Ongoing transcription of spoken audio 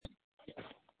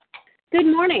Good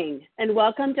morning, and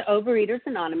welcome to Overeaters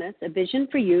Anonymous, a Vision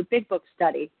for You Big Book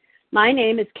Study. My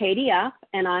name is Katie F.,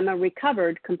 and I'm a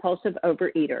recovered compulsive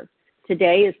overeater.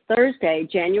 Today is Thursday,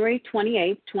 January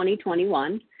 28,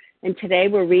 2021, and today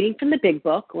we're reading from the Big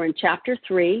Book. We're in Chapter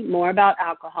 3, More About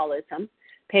Alcoholism,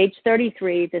 page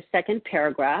 33, the second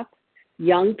paragraph.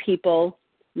 Young people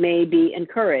may be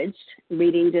encouraged,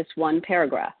 reading this one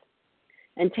paragraph.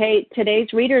 And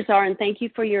today's readers are, and thank you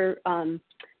for your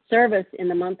service in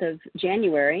the month of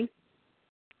January.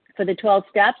 For the 12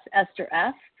 steps, Esther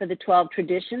F. For the 12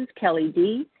 traditions, Kelly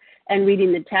D. And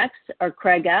reading the text are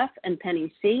Craig F. and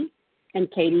Penny C. And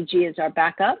Katie G. is our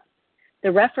backup. The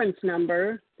reference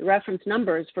numbers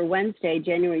for Wednesday,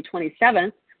 January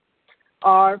 27th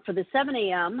are for the 7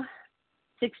 a.m.,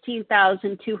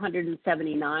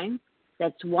 16,279.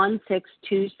 That's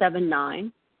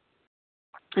 16279.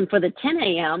 And for the 10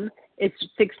 a.m., it's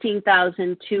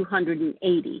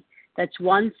 16,280. That's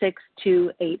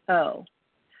 16280.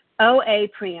 OA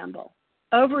Preamble.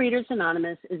 Overeaters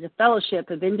Anonymous is a fellowship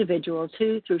of individuals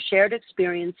who, through shared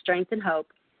experience, strength, and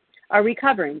hope, are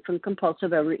recovering from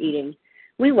compulsive overeating.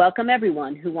 We welcome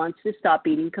everyone who wants to stop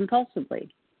eating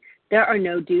compulsively. There are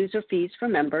no dues or fees for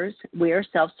members. We are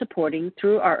self-supporting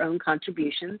through our own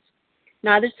contributions,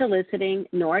 neither soliciting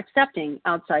nor accepting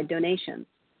outside donations.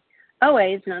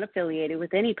 OA is not affiliated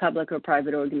with any public or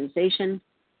private organization,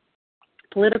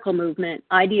 political movement,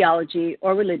 ideology,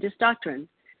 or religious doctrine.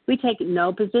 We take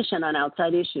no position on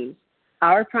outside issues.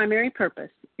 Our primary purpose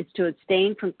is to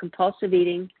abstain from compulsive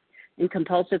eating and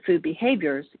compulsive food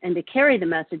behaviors and to carry the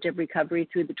message of recovery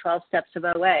through the 12 steps of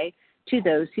OA to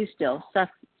those who still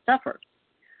suffer.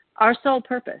 Our sole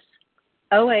purpose.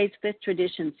 OA's fifth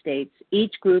tradition states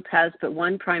each group has but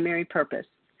one primary purpose: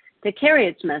 to carry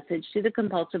its message to the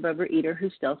compulsive overeater who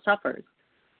still suffers.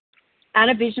 At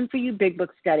a Vision for You Big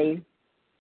Book Study,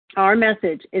 our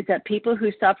message is that people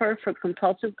who suffer from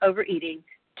compulsive overeating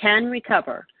can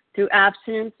recover through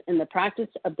abstinence in the practice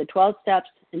of the 12 steps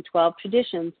and 12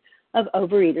 traditions of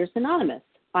Overeaters Anonymous.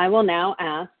 I will now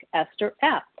ask Esther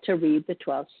F. to read the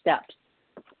 12 steps.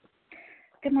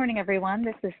 Good morning, everyone.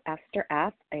 This is Esther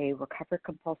F., a recovered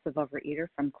compulsive overeater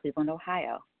from Cleveland,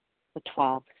 Ohio. The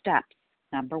 12 steps.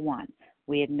 Number 1,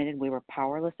 we admitted we were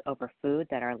powerless over food,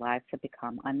 that our lives had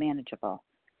become unmanageable.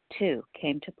 2,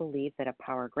 came to believe that a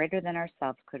power greater than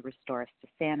ourselves could restore us to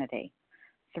sanity.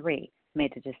 3,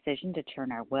 made a decision to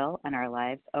turn our will and our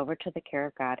lives over to the care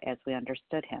of God as we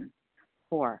understood Him.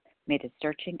 4, made a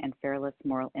searching and fearless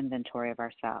moral inventory of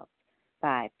ourselves.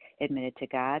 5, admitted to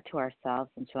God, to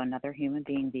ourselves, and to another human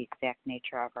being the exact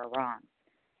nature of our wrongs.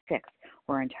 6,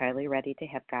 were entirely ready to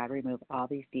have God remove all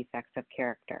these defects of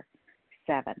character.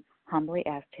 7, humbly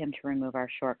asked Him to remove our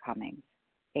shortcomings.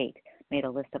 8, made a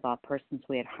list of all persons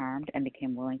we had harmed and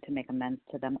became willing to make amends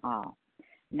to them all.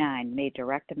 9, made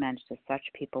direct amends to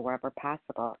such people wherever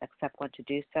possible, except when to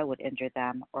do so would injure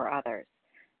them or others.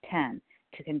 10,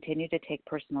 to continue to take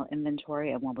personal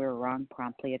inventory, and when we were wrong,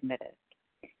 promptly admitted.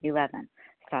 11,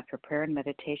 sought for prayer and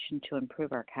meditation to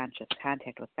improve our conscious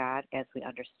contact with God as we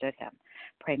understood Him,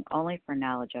 praying only for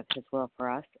knowledge of His will for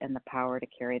us and the power to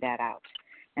carry that out.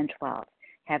 And 12,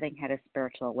 having had a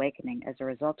spiritual awakening as a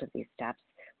result of these steps,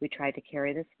 we tried to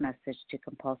carry this message to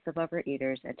compulsive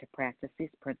overeaters and to practice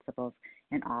these principles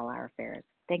in all our affairs.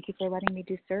 Thank you for letting me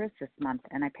do service this month,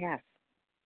 and I pass.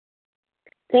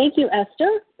 Thank you,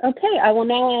 Esther. Okay, I will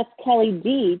now ask Kelly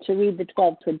D. to read the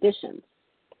 12 traditions.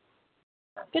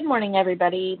 Good morning,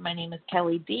 everybody. My name is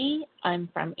Kelly D. I'm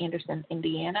from Anderson,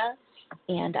 Indiana,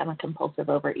 and I'm a compulsive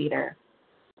overeater.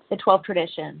 The 12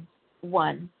 traditions.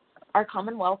 1, our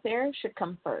common welfare should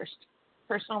come first.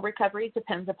 Personal recovery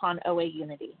depends upon OA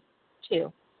unity.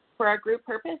 2, for our group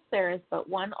purpose, there is but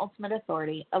one ultimate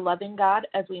authority, a loving God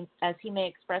as He may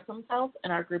express Himself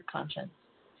in our group conscience.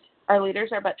 Our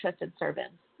leaders are but trusted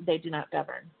servants. They do not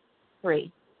govern.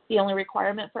 3, the only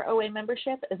requirement for OA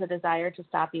membership is a desire to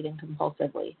stop eating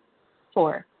compulsively.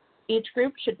 4, each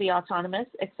group should be autonomous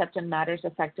except in matters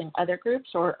affecting other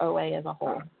groups or OA as a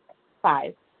whole.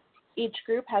 5, each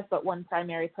group has but one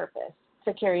primary purpose,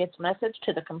 to carry its message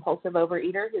to the compulsive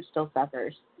overeater who still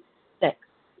suffers. 6,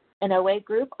 an OA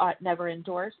group ought never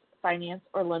endorse, finance,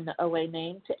 or lend the OA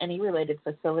name to any related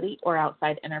facility or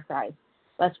outside enterprise,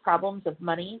 lest problems of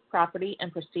money, property,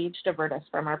 and prestige divert us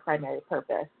from our primary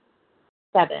purpose.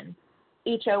 7,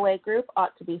 each OA group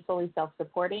ought to be fully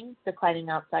self-supporting, declining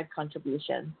outside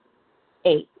contributions.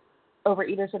 8,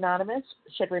 Overeaters Anonymous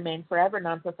should remain forever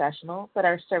non-professional, but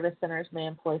our service centers may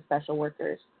employ special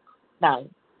workers. 9,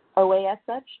 OA as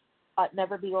such ought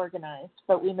never be organized,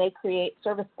 but we may create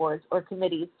service boards or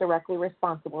committees directly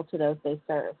responsible to those they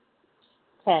serve.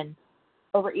 10,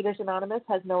 Overeaters Anonymous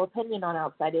has no opinion on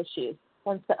outside issues.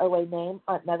 Hence, the OA name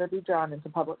ought never be drawn into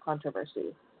public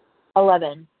controversy.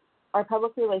 11. Our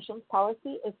public relations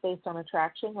policy is based on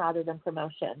attraction rather than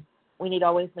promotion. We need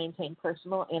always maintain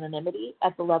personal anonymity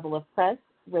at the level of press,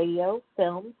 radio,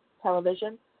 film,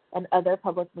 television, and other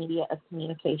public media of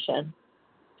communication.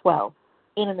 12.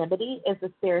 Anonymity is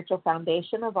the spiritual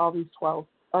foundation of all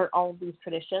of these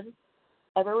traditions,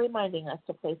 ever reminding us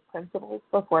to place principles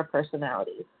before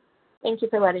personalities. Thank you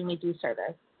for letting me do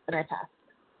service, and I pass.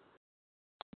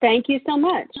 Thank you so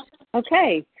much.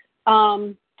 Okay,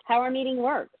 how our meeting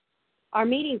works. Our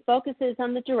meeting focuses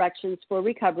on the directions for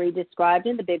recovery described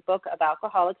in the Big Book of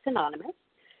Alcoholics Anonymous,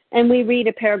 and we read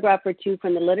a paragraph or two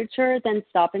from the literature, then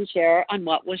stop and share on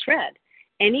what was read.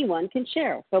 Anyone can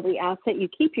share, but we ask that you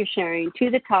keep your sharing to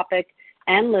the topic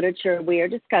and literature we are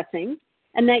discussing,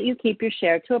 and that you keep your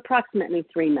share to approximately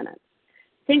 3 minutes.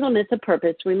 Singleness of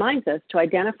purpose reminds us to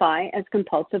identify as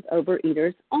compulsive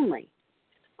overeaters only.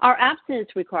 Our abstinence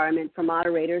requirement for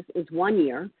moderators is 1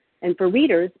 year, and for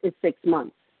readers is 6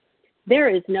 months. There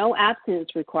is no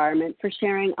abstinence requirement for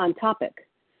sharing on topic.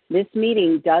 This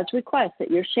meeting does request that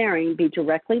your sharing be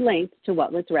directly linked to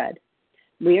what was read.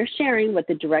 We are sharing what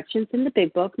the directions in the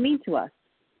Big Book mean to us.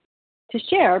 To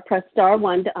share, press star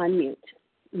 1 to unmute.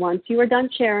 Once you are done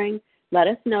sharing, let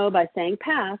us know by saying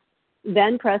pass,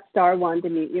 then press star 1 to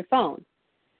mute your phone.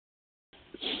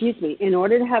 In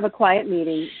order to have a quiet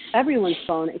meeting, everyone's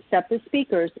phone except the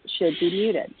speaker's should be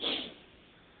muted.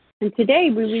 And today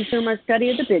we resume our study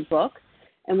of the Big Book,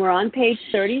 and we're on page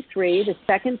 33, the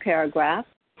second paragraph.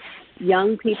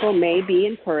 Young people may be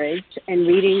encouraged, and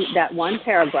reading that one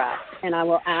paragraph, and I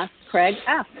will ask Craig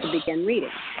F. to begin reading.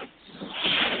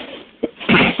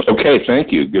 Okay,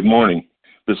 thank you. Good morning.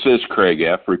 This is Craig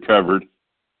F., recovered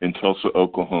in Tulsa,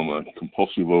 Oklahoma,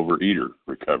 compulsive overeater,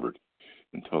 recovered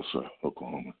in Tulsa,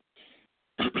 Oklahoma.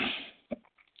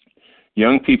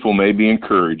 Young people may be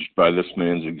encouraged by this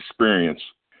man's experience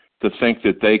to think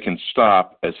that they can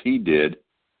stop, as he did,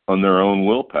 on their own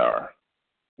willpower.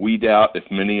 We doubt if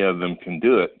many of them can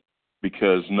do it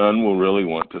because none will really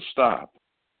want to stop,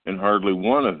 and hardly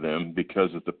one of them,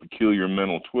 because of the peculiar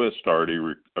mental twist already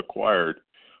acquired,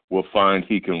 will find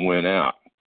he can win out.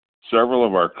 Several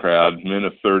of our crowd, men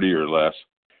of 30 or less,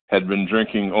 had been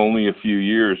drinking only a few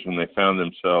years when they found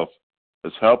themselves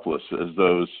as helpless as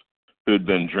those who had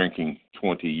been drinking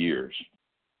 20 years.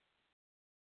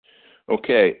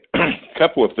 Okay, a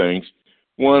couple of things.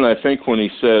 One, I think when he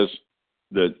says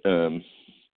that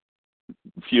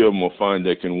few of them will find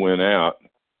they can win out,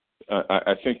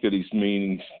 I think that he's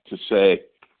meaning to say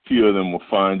few of them will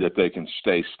find that they can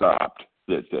stay stopped,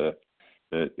 that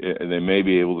they may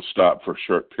be able to stop for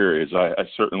short periods. I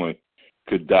certainly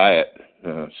could diet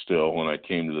still when I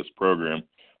came to this program.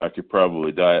 I could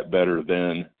probably diet better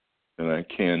then than I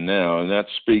can now, and that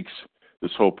speaks.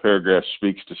 This whole paragraph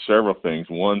speaks to several things.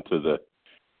 One, to the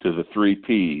 3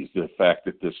 Ps, the fact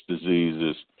that this disease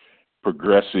is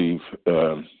progressive,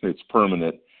 it's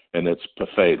permanent, and it's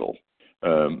fatal,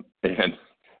 and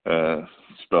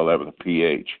spell that with a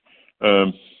PH.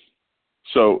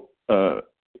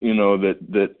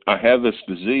 That I have this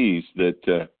disease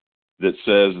that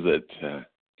says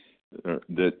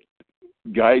that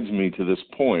guides me to this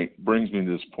point, brings me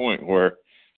to this point where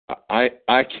I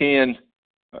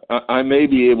may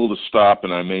be able to stop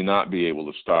and I may not be able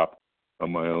to stop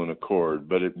on my own accord,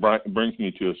 but it brings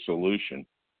me to a solution,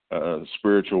 a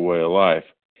spiritual way of life.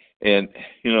 And,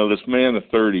 this man of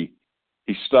 30,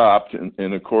 he stopped,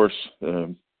 and of course,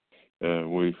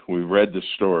 we read the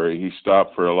story. He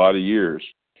stopped for a lot of years,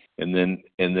 and then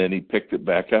he picked it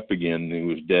back up again, and he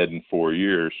was dead in 4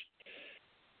 years.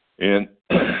 And,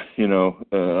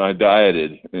 I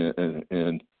dieted,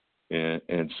 and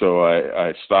so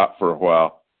I stopped for a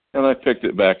while, and I picked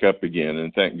it back up again,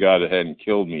 and thank God it hadn't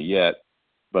killed me yet.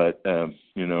 But, I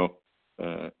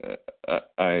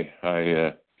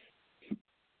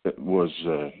was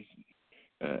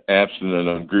abstinent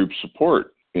on group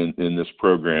support in this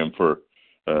program for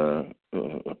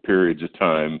periods of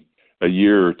time, a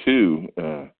year or two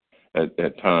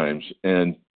at times,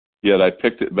 and yet I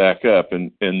picked it back up.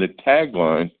 And the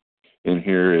tagline in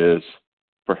here is,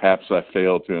 perhaps I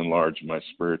failed to enlarge my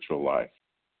spiritual life.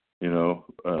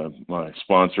 My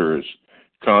sponsor is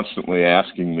constantly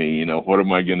asking me, what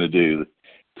am I going to do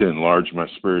to enlarge my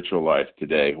spiritual life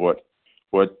today? What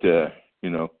am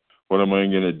I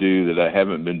going to do that I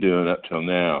haven't been doing up till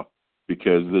now?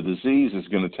 Because the disease is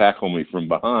going to tackle me from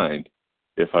behind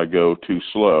if I go too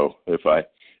slow, if I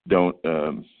don't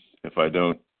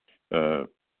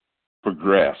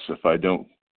progress, if I don't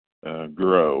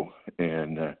grow.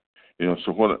 And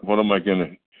so what am I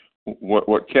going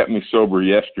what kept me sober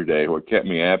yesterday, what kept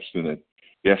me abstinent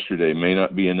yesterday, may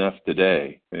not be enough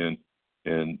today, and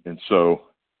so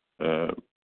a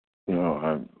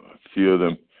few of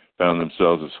them found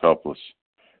themselves as helpless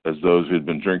as those who had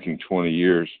been drinking 20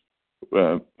 years.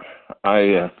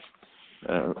 I've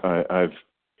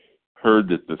heard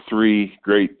that the three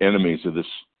great enemies of this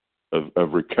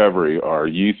of recovery are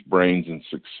youth, brains, and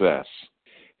success,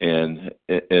 and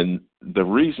the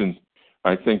reason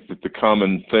I think that the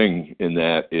common thing in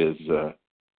that is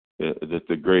that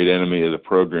the great enemy of the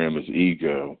program is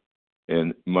ego,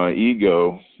 and my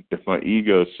ego. If my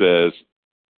ego says,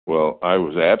 "Well, I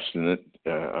was abstinent,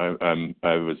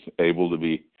 I was able to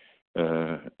be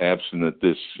abstinent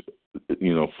this,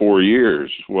 4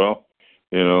 years," well,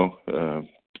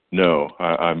 no,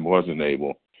 I wasn't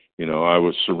able. I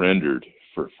was surrendered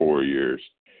for 4 years.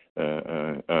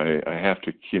 I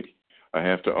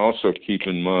have to also keep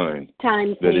in mind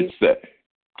that it's that.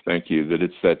 Thank you. That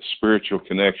it's that spiritual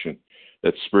connection,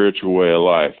 that spiritual way of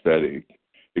life, that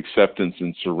acceptance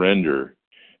and surrender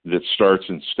that starts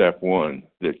in step one,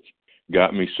 that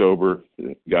got me sober,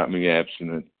 that got me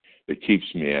abstinent, that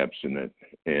keeps me abstinent.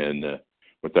 And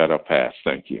with that, I'll pass.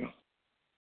 Thank you.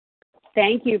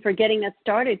 Thank you for getting us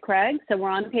started, Craig. So we're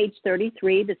on page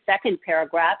 33, the second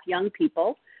paragraph, young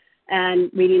people, and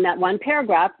reading that one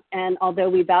paragraph. And although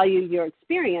we value your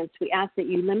experience, we ask that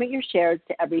you limit your shares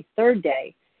to every third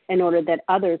day in order that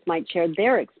others might share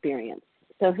their experience.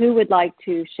 So who would like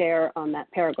to share on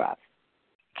that paragraph?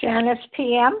 Janice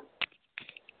PM.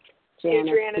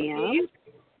 Janice PM.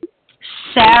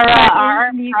 Sarah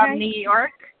R. from New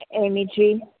York. Amy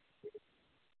G.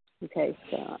 Okay,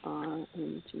 Sarah R.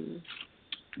 Amy G.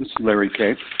 This is Larry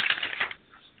K.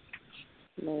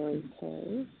 Larry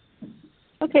K.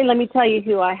 Okay, let me tell you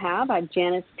who I have. I have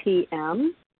Janice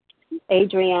PM,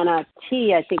 Adriana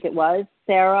T, I think it was,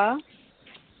 Sarah,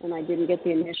 and I didn't get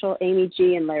the initial, Amy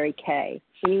G, and Larry K.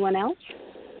 Anyone else?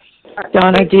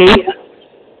 Donna D.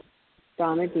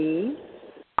 Donna D.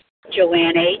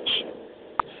 Joanne H.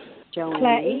 Joanne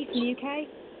Claire H. E. from UK.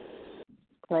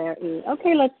 Claire E.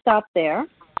 Okay, let's stop there.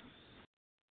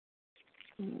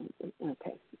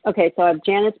 Okay, so I have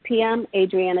Janice PM,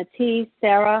 Adriana T,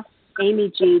 Sarah, Amy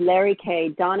G, Larry K,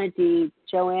 Donna D,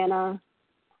 Joanne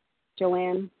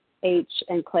H,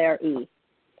 and Claire E.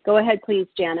 Go ahead, please,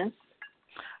 Janice.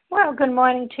 Well, good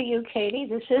morning to you, Katie.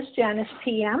 This is Janice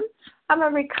PM. I'm a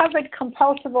recovered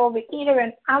compulsive overeater,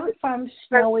 and I'm from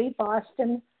snowy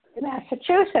Boston,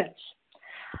 Massachusetts.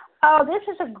 Oh, this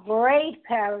is a great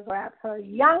paragraph for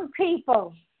young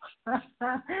people.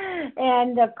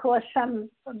 And, of course, some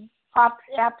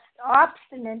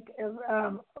obstinate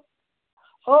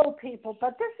old people.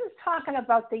 But this is talking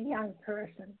about the young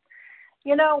person.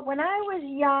 When I was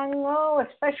young,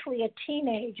 especially a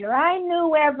teenager, I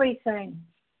knew everything.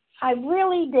 I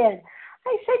really did.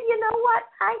 I said, you know what?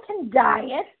 I can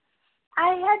diet.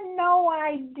 I had no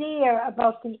idea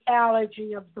about the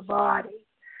allergy of the body.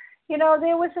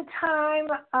 There was a time,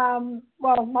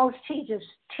 most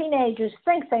teenagers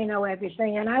think they know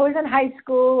everything. And I was in high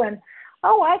school and,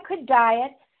 I could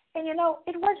diet. And, it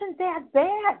wasn't that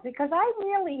bad because I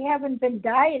really haven't been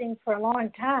dieting for a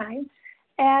long time.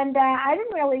 And I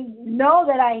didn't really know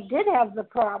that I did have the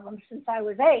problem since I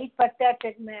was 8, but that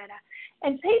didn't matter.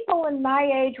 And people in my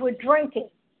age were drinking.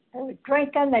 They were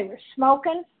drinking, they were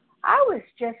smoking. I was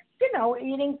just,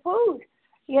 eating food.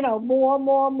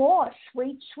 More,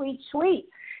 sweet.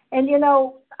 And,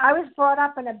 I was brought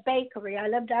up in a bakery. I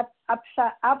lived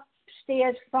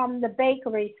upstairs from the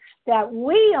bakery that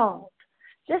we owned.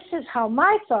 This is how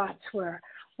my thoughts were.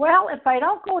 Well, if I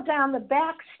don't go down the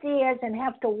back stairs and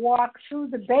have to walk through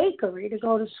the bakery to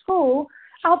go to school,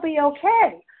 I'll be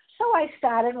okay. So I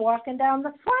started walking down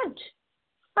the front.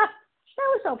 That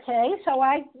was okay. So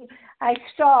I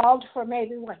stalled for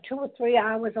maybe, 2 or 3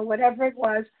 hours or whatever it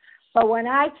was. But when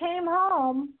I came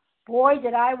home, boy,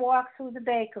 did I walk through the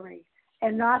bakery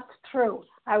and not through.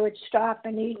 I would stop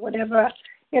and eat whatever,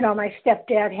 my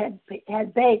stepdad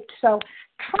had baked. So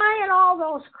trying all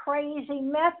those crazy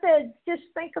methods, just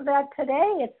think of that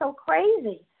today. It's so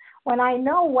crazy. When I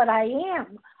know what I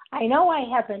am, I know I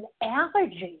have an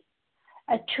allergy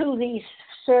to these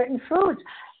certain foods.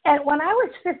 And when I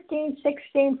was 15,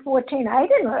 16, 14, I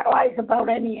didn't realize about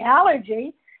any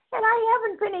allergy. And I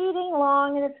haven't been eating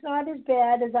long, and it's not as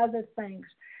bad as other things.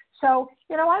 So,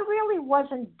 I really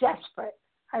wasn't desperate.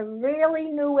 I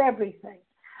really knew everything.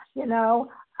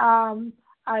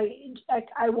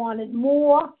 I wanted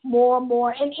more.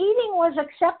 And eating was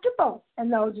acceptable in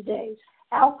those days.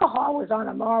 Alcohol was on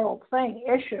a moral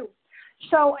issue.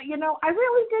 So, I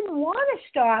really didn't want to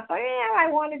stop. I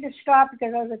wanted to stop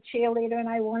because I was a cheerleader and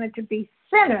I wanted to be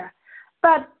thinner.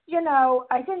 But,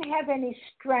 I didn't have any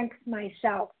strength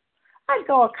myself. I'd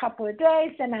go a couple of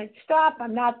days, then I'd stop.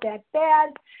 I'm not that bad.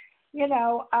 It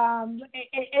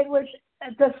was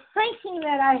the thinking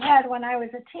that I had when I was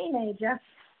a teenager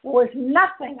was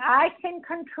nothing. I can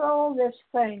control this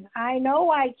thing. I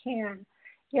know I can,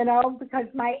 because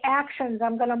my actions,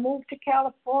 I'm going to move to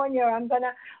California. I'm going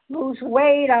to lose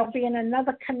weight. I'll be in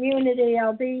another community.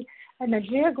 I'll be in a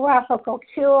geographical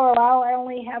cure. I'll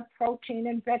only have protein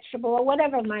and vegetable or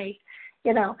whatever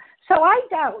So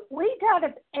we doubt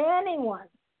if anyone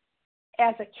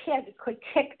as a kid could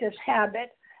kick this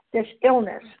habit, this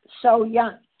illness so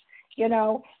young.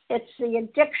 It's the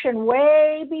addiction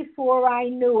way before I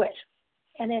knew it,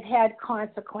 and it had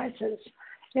consequences.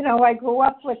 I grew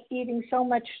up with eating so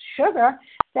much sugar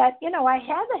that, I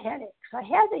had the headaches, I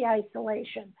had the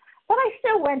isolation, but I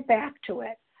still went back to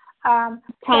it.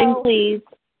 Time, please.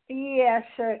 Yes,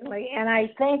 certainly. And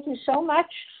I thank you so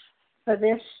much for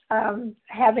this,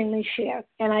 having me share.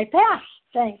 And I pass.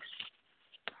 Thanks.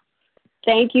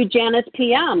 Thank you, Janice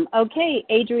PM. Okay,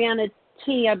 Adriana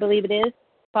T, I believe it is,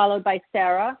 followed by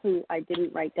Sarah, who I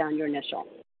didn't write down your initial.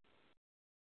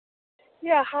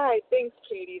 Yeah, hi. Thanks,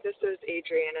 Katie. This is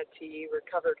Adriana T.,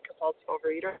 recovered compulsive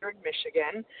overeater in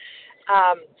Michigan.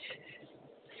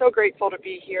 So grateful to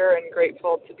be here and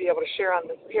grateful to be able to share on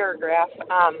this paragraph.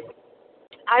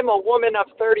 I'm a woman of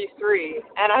 33,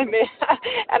 and I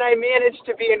managed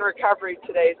to be in recovery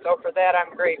today, so for that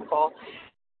I'm grateful.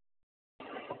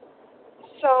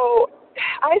 So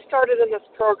I started in this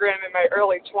program in my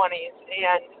early 20s,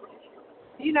 and,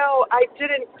 I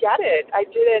didn't get it. I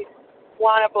didn't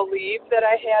want to believe that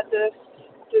I had this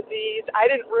disease. I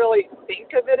didn't really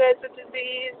think of it as a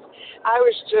disease. I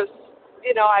was just,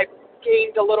 I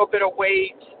gained a little bit of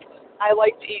weight. I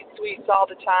like to eat sweets all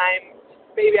the time.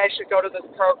 Maybe I should go to this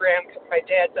program because my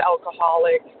dad's an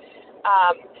alcoholic.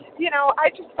 I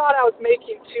just thought I was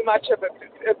making too much of a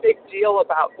big deal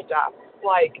about stuff.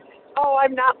 Like, oh,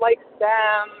 I'm not like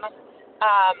them.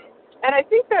 And I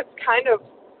think that's kind of,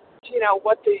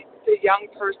 what the young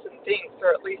person thinks,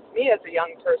 or at least me as a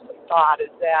young person thought, is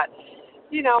that,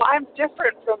 I'm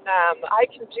different from them. I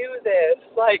can do this.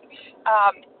 Like,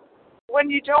 when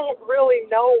you don't really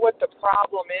know what the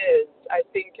problem is, I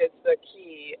think is the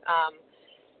key.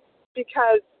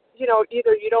 Because,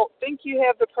 either you don't think you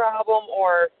have the problem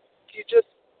or you just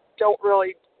don't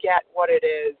really get what it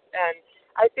is. And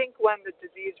I think when the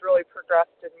disease really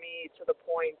progressed in me to the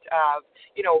point of,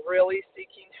 really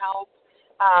seeking help,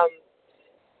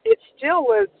 it still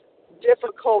was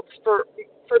difficult for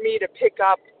me to pick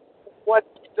up what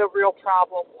the real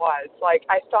problem was. Like,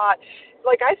 I thought,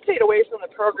 I stayed away from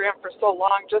the program for so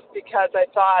long just because I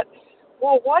thought,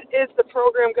 well, what is the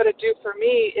program going to do for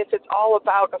me if it's all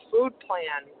about a food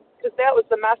plan? Because that was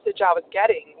the message I was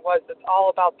getting, was it's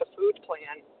all about the food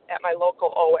plan at my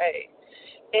local OA.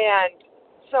 And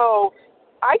so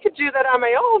I could do that on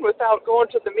my own without going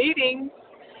to the meetings.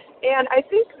 And I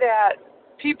think that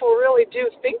people really do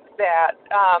think that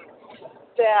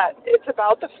that it's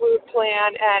about the food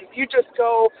plan and you just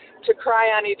go to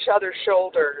cry on each other's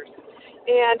shoulders.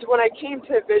 And when I came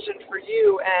to Vision for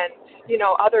You and,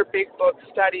 other big book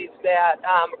studies that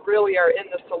really are in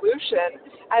the solution,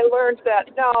 I learned that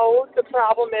no, the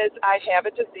problem is I have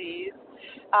a disease.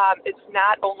 It's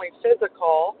not only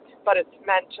physical, but it's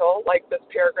mental, like this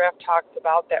paragraph talks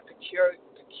about, that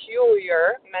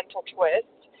peculiar mental twist.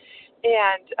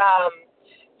 And,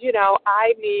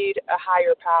 I need a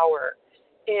higher power.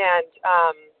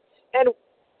 And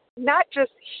not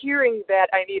just hearing that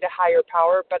I need a higher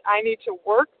power, but I need to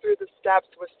work through the steps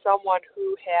with someone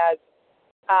who has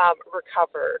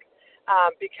recovered.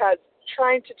 Because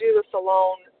trying to do this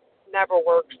alone never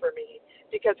worked for me.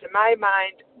 Because in my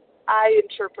mind, I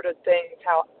interpreted things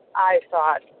how I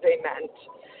thought they meant.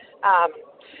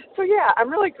 So yeah, I'm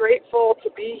really grateful to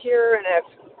be here, and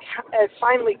I've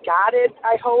finally got it,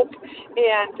 I hope.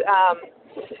 And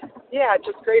yeah,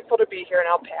 just grateful to be here, and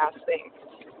I'll pass. Thanks.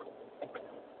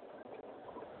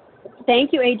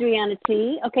 Thank you, Adriana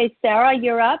T. Okay, Sarah,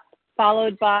 you're up,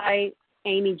 followed by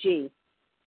Amy G.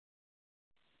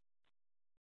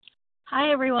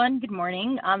 Hi, everyone. Good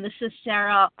morning. This is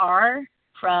Sarah R.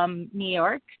 from New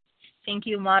York. Thank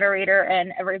you, moderator,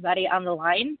 and everybody on the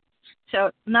line.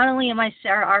 So not only am I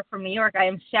Sarah R. from New York, I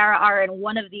am Sarah R. and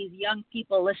one of these young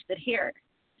people listed here,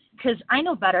 because I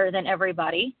know better than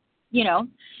everybody.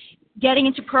 Getting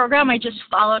into program, I just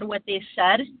followed what they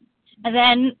said, and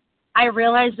then I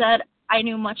realized that I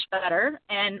knew much better,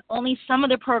 and only some of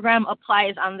the program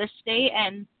applies on this day,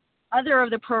 and other of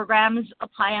the programs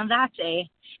apply on that day.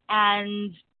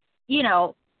 And,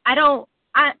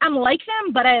 I'm like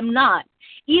them, but I am not.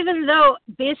 Even though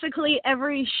basically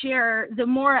every share, the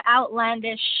more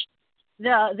outlandish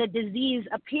the disease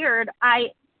appeared, I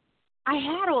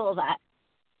had all of that.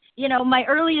 My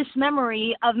earliest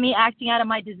memory of me acting out of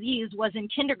my disease was in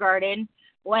kindergarten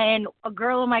when a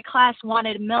girl in my class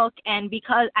wanted milk, and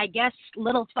because I guess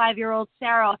little 5-year-old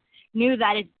Sarah knew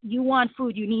that if you want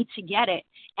food, you need to get it,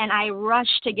 and I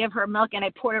rushed to give her milk and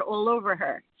I poured it all over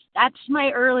her. That's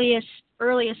my earliest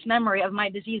memory of my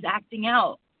disease acting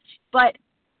out. But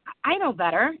I know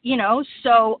better,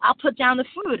 so I'll put down the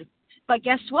food. But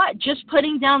guess what? Just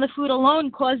putting down the food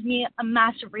alone caused me a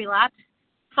massive relapse,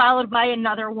 followed by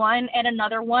another one and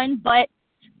another one. But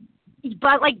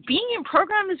like being in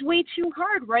program is way too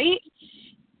hard, right?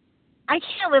 I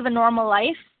can't live a normal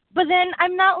life, but then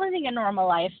I'm not living a normal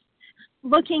life.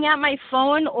 Looking at my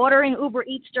phone, ordering Uber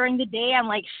Eats during the day, I'm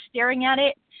like staring at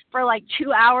it for like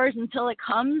 2 hours until it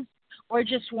comes, or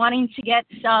just wanting to get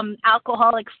some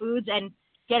alcoholic foods and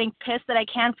getting pissed that I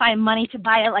can't find money to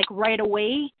buy it like right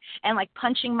away, and like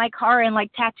punching my car and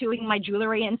like tattooing my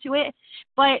jewelry into it.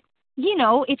 But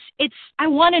it's I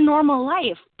want a normal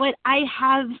life, but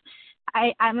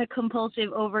I'm a compulsive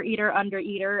overeater,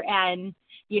 undereater, and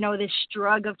this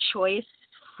drug of choice,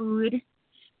 food,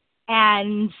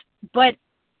 but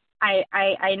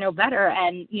I know better,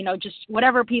 and just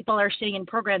whatever people are saying in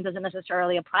program doesn't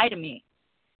necessarily apply to me.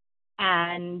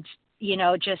 And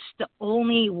just the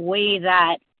only way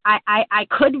that I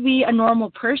could be a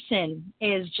normal person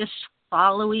is just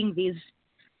following these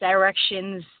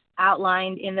directions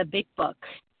outlined in the big book.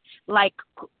 Like,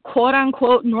 quote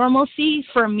unquote normalcy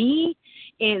for me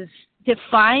is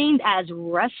defined as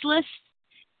restless,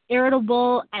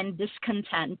 irritable, and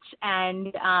discontent.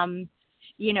 And I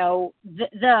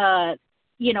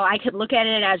could look at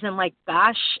it as in like,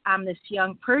 gosh, I'm this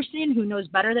young person who knows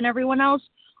better than everyone else.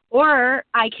 Or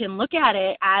I can look at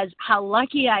it as how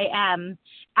lucky I am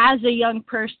as a young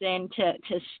person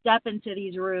to step into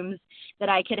these rooms, that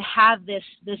I could have this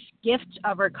gift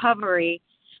of recovery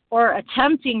or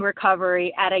attempting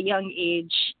recovery at a young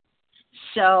age.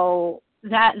 So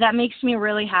that makes me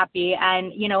really happy.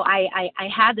 And, I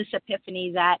had this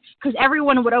epiphany that, because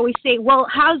everyone would always say, well,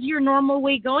 how's your normal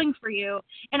way going for you?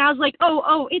 And I was like,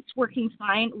 oh, it's working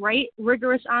fine, right?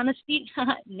 Rigorous honesty?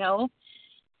 No.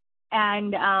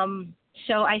 And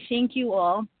so I thank you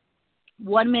all,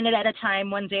 1 minute at a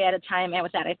time, 1 day at a time. And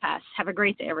with that, I pass. Have a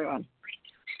great day, everyone.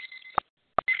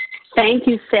 Thank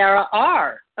you, Sarah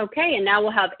R. Okay, and now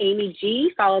we'll have Amy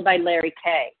G, followed by Larry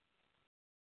K.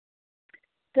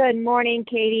 Good morning,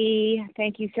 Katie.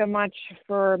 Thank you so much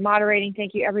for moderating.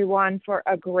 Thank you, everyone, for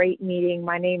a great meeting.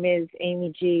 My name is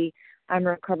Amy G. I'm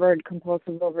a recovered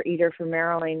compulsive overeater from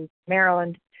Maryland.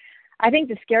 I think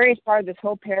the scariest part of this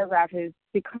whole paragraph is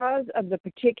because of the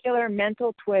particular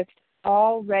mental twist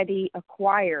already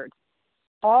acquired.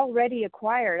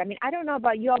 I mean, I don't know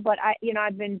about you all, but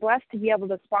I've been blessed to be able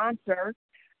to sponsor.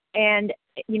 And,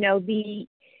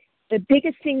 the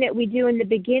biggest thing that we do in the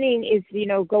beginning is,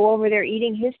 go over their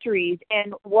eating histories.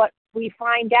 And what we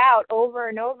find out over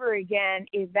and over again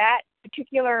is that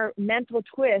particular mental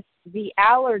twist, the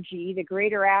allergy, the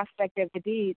greater aspect of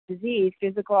the disease,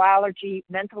 physical allergy,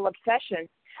 mental obsession,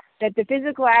 that the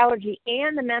physical allergy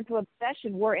and the mental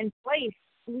obsession were in place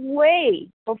way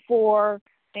before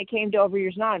they came to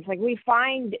Overeaters Anonymous. Like, we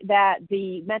find that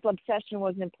the mental obsession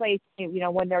was in place,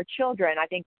 when they're children. I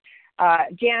think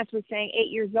Janice was saying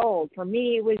 8 years old. For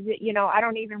me, it was, I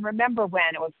don't even remember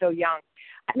when it was so young.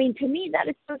 I mean, to me, that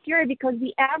is so scary, because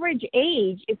the average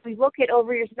age, if we look at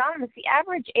Overeaters Anonymous, the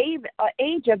average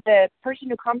age of the person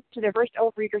who comes to their first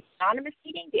Overeaters Anonymous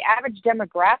meeting, the average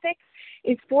demographic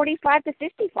is 45 to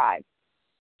 55.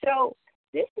 So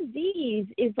this disease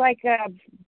is like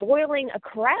boiling a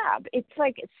crab. It's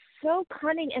like so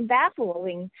cunning and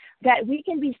baffling that we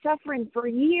can be suffering for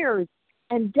years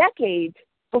and decades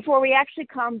before we actually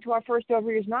come to our first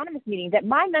Overeaters Anonymous meeting. That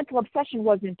my mental obsession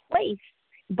was in place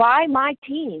by my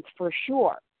teens, for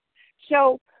sure.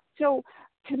 So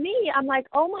to me, I'm like,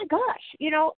 oh my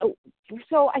gosh,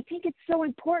 so I think it's so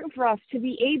important for us to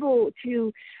be able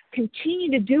to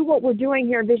continue to do what we're doing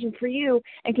here in Vision for You,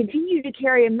 and continue to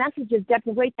carry a message of depth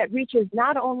of weight that reaches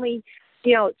not only,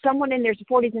 someone in their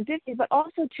 40s and 50s, but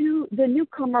also to the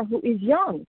newcomer who is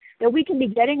young, that we can be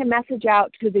getting a message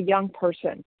out to the young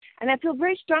person. And I feel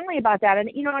very strongly about that. And,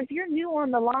 if you're new on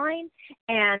the line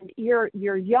and you're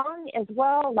young as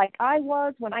well, like I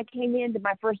was when I came into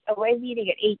my first OA meeting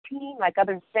at 18, like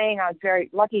others saying, I was very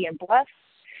lucky and blessed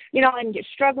and you're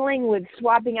struggling with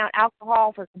swapping out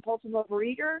alcohol for compulsive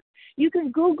overeater, you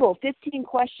can Google 15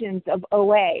 questions of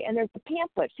OA, and there's a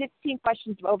pamphlet, 15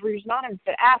 questions of Overeaters Anonymous,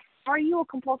 that asks, are you a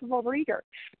compulsive overeater?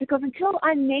 Because until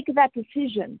I make that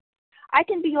decision, I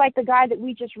can be like the guy that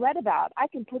we just read about. I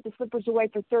can put the slippers away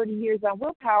for 30 years on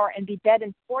willpower and be dead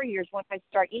in 4 years once I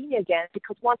start eating again,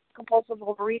 because once a compulsive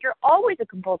overeater, always a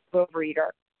compulsive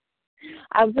overeater.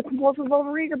 I was a compulsive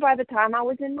overeater by the time I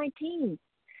was in my teens.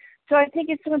 So I think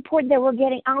it's so important that we're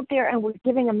getting out there and we're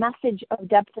giving a message of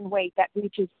depth and weight that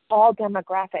reaches all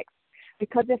demographics.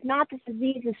 Because if not, this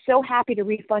disease is so happy to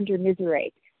refund your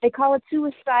misery. They call it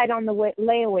suicide on the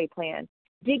layaway plan,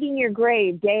 digging your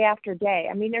grave day after day.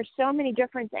 I mean, there's so many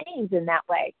different sayings in that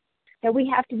way that we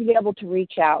have to be able to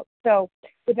reach out. So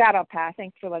with that, I'll pass.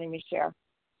 Thanks for letting me share.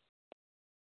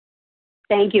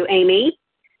 Thank you, Amy.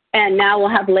 And now we'll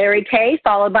have Larry K.,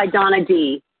 followed by Donna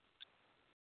D.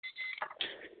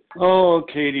 Oh,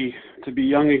 Katie, to be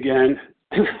young again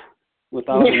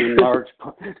without an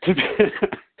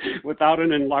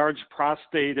enlarged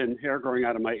prostate and hair growing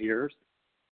out of my ears.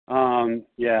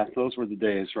 Yeah, those were the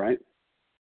days, right?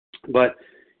 But,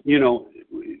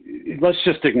 let's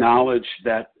just acknowledge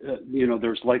that,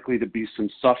 there's likely to be some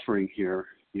suffering here,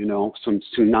 some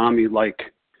tsunami-like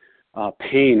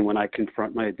pain when I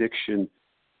confront my addiction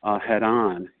head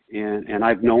on. And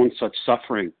I've known such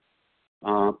suffering.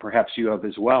 Perhaps you have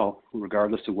as well,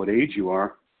 regardless of what age you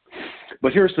are.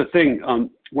 But here's the thing.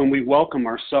 When we welcome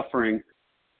our suffering,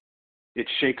 it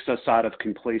shakes us out of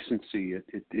complacency.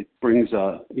 It brings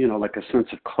like a sense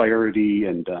of clarity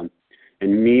and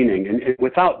meaning. And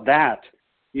without that,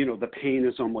 the pain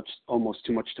is almost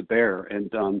too much to bear.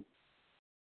 And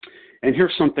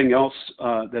here's something else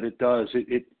that it does.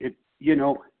 It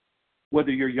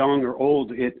whether you're young or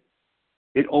old,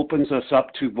 it opens us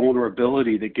up to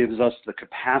vulnerability that gives us the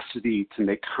capacity to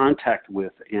make contact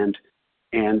with and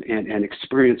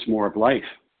experience more of life.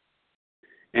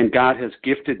 And God has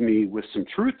gifted me with some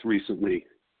truth recently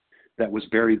that was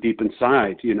buried deep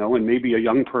inside, and maybe a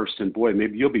young person, boy,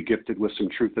 maybe you'll be gifted with some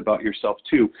truth about yourself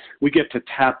too. We get to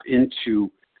tap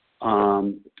into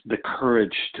the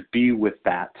courage to be with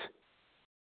that.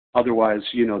 Otherwise,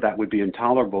 that would be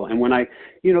intolerable. And when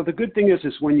the good thing is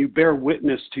when you bear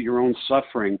witness to your own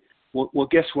suffering, well,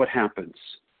 guess what happens?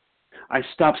 I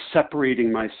stop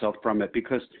separating myself from it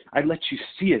because I let you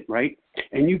see it, right?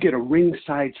 And you get a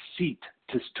ringside seat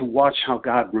to watch how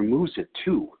God removes it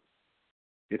too.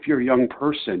 If you're a young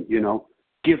person,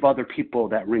 give other people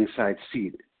that ringside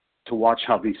seat to watch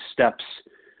how these steps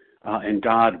and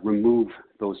God remove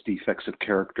those defects of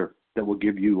character that will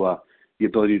give you the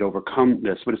ability to overcome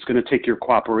this. But it's going to take your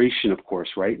cooperation, of course,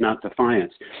 right? Not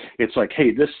defiance. It's like,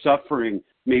 hey, this suffering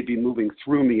may be moving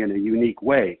through me in a unique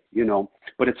way,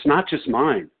 but it's not just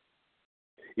mine.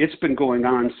 It's been going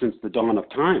on since the dawn of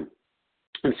time.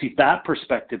 And see, that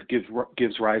perspective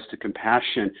gives rise to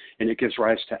compassion, and it gives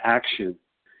rise to action.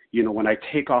 When I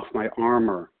take off my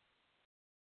armor,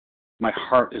 my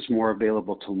heart is more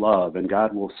available to love, and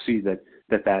God will see that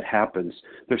happens.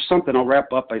 There's something, I'll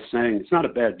wrap up by saying, it's not a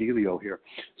bad dealio here,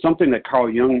 something that Carl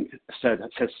Jung said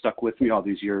has stuck with me all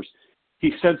these years.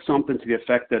 He said something to the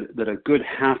effect that a good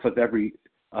half of every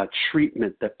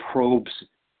treatment that probes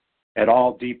at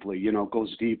all deeply,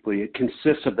 goes deeply, it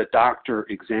consists of the doctor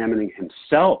examining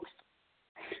himself,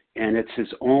 and it's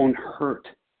his own hurt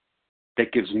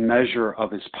that gives measure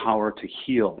of his power to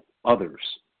heal others.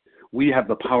 We have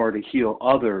the power to heal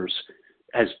others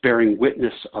as bearing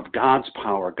witness of God's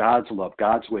power, God's love,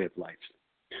 God's way of life.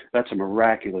 That's a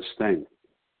miraculous thing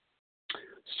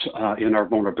in our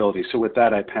vulnerability. So with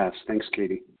that, I pass. Thanks,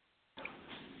 Katie.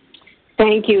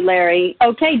 Thank you, Larry.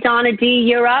 Okay, Donna D.,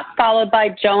 you're up, followed by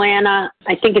Joanna.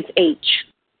 I think it's H.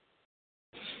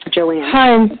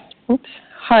 Joanna.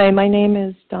 Hi, my name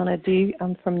is Donna D.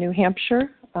 I'm from New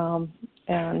Hampshire,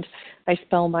 and I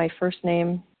spell my first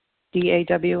name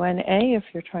Dawna, if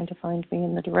you're trying to find me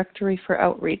in the directory for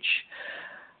outreach.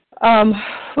 I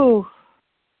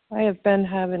have been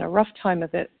having a rough time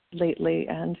of it lately,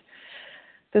 and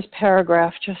this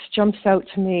paragraph just jumps out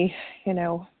to me,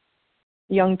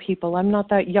 young people. I'm not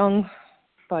that young,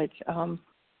 but I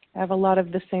have a lot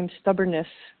of the same stubbornness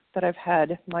that I've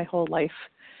had my whole life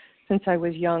since I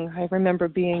was young. I remember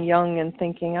being young and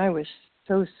thinking I was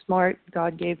so smart.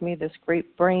 God gave me this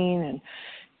great brain, and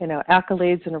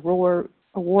accolades and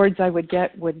awards I would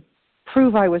get would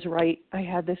prove I was right. I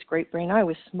had this great brain. I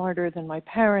was smarter than my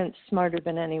parents, smarter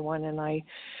than anyone, and I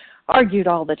argued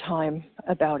all the time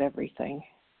about everything.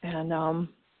 And,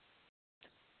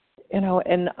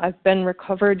 and I've been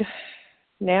recovered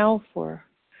now for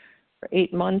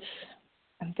 8 months,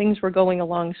 and things were going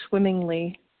along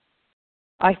swimmingly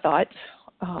I thought.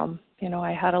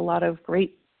 I had a lot of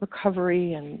great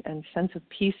recovery and sense of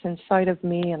peace inside of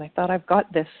me, and I thought, I've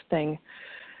got this thing.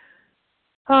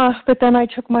 But then I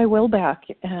took my will back,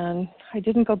 and I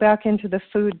didn't go back into the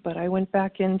food, but I went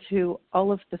back into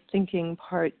all of the thinking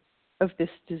part of this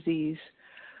disease,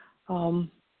 and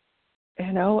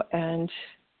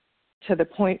to the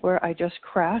point where I just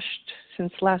crashed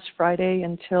since last Friday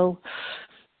until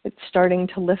it's starting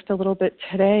to lift a little bit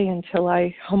today, until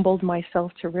I humbled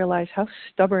myself to realize how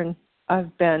stubborn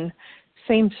I've been.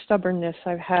 Same stubbornness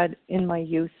I've had in my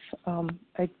youth.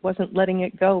 I wasn't letting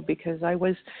it go because I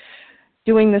was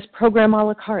doing this program a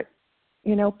la carte,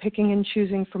 picking and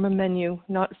choosing from a menu,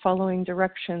 not following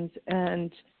directions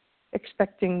and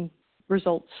expecting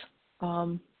results.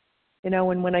 And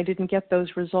when I didn't get those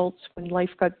results, when life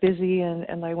got busy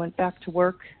and I went back to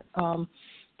work,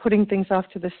 putting things off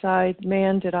to the side,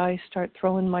 man, did I start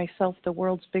throwing myself the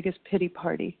world's biggest pity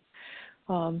party.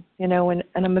 And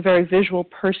I'm a very visual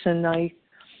person.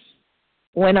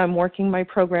 When I'm working my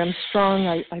program strong,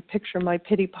 I picture my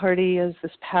pity party as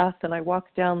this path, and I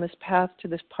walk down this path to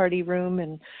this party room,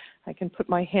 and I can put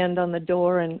my hand on the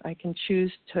door, and I can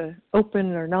choose to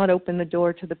open or not open the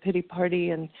door to the pity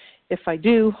party. And if I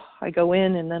do, I go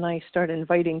in, and then I start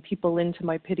inviting people into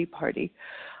my pity party.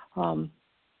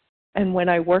 And when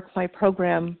I work my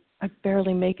program, I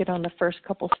barely make it on the first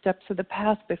couple steps of the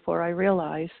path before I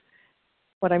realize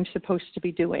what I'm supposed to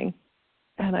be doing.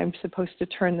 And I'm supposed to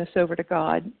turn this over to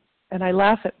God. And I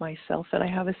laugh at myself, and I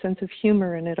have a sense of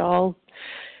humor, and it all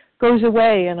goes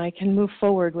away, and I can move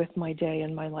forward with my day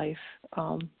and my life.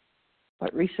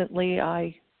 But recently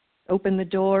I opened the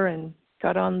door and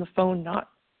got on the phone, not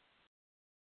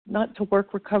to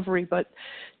work recovery, but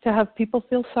to have people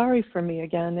feel sorry for me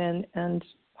again, and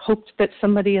hoped that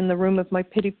somebody in the room of my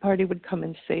pity party would come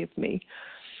and save me.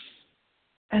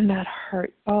 And that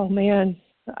hurt. Oh, man,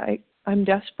 I'm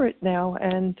desperate now,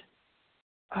 and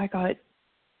I got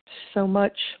so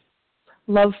much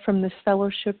love from this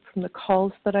fellowship, from the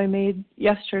calls that I made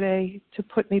yesterday to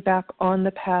put me back on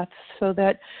the path so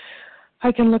that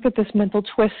I can look at this mental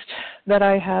twist that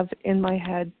I have in my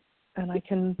head, and I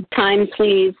can... Time,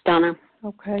 please, Donna.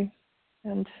 Okay.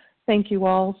 And thank you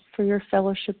all for your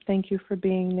fellowship. Thank you for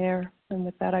being there. And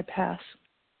with that, I pass.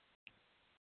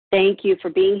 Thank you for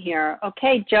being here.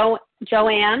 Okay,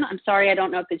 Joanne. I'm sorry, I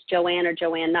don't know if it's Joanne or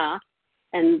Joanna.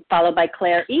 And followed by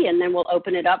Claire E. And then we'll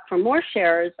open it up for more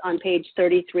shares on page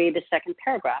 33, the second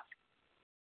paragraph.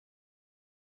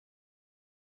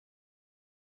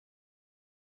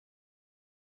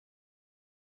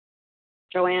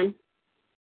 Joanne?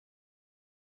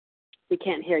 We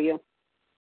can't hear you.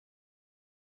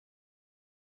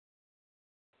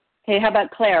 Okay, how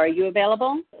about Claire? Are you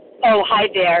available? Oh, hi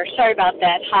there. Sorry about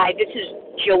that. Hi, this is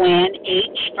Joanne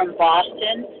H. from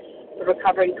Boston, a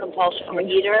recovering compulsive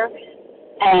overeater.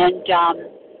 And,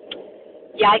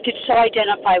 I could so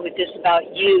identify with this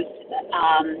about youth.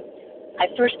 I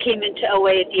first came into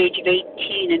OA at the age of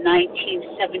 18 in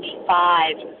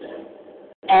 1975.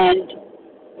 And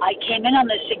I came in on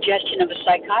the suggestion of a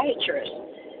psychiatrist.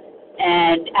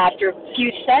 And after a few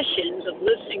sessions of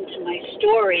listening to my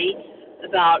story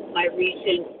about my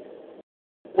recent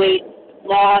weight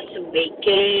loss and weight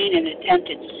gain and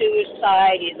attempted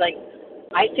suicide, he's like,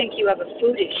 I think you have a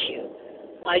food issue.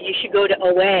 You should go to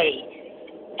OA.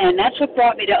 And that's what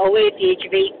brought me to OA at the age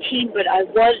of 18, but I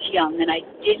was young and I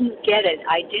didn't get it.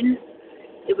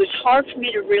 It was hard for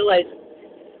me to realize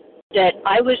that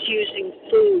I was using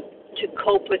food to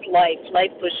cope with life.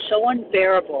 Life was so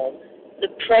unbearable. The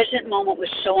present moment was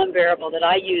so unbearable that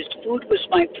I used food was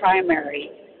my primary.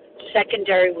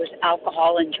 Secondary was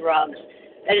alcohol and drugs.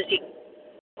 That is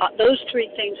those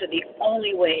three things are the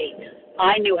only way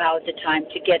I knew how at the time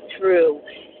to get through.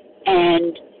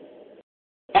 And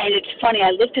it's funny, I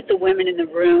looked at the women in the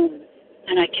room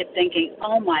and I kept thinking,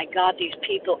 oh my God, these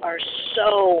people are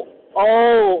so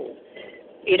old.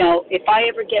 If I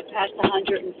ever get past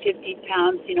 150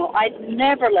 pounds, I'd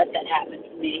never let that happen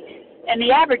to me. And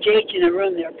the average age in the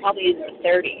room, they were probably in their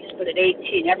 30s, but at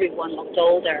 18, everyone looked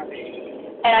older.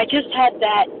 And I just had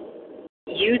that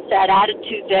youth, that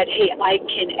attitude that, hey, I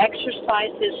can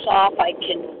exercise this off, I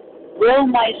can will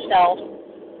myself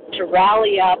to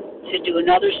rally up to do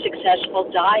another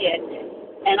successful diet.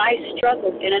 And I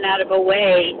struggled in and out of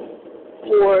OA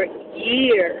for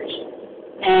years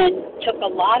and took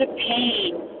a lot of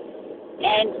pain.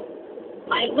 And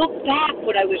I look back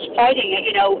when I was fighting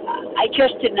it, I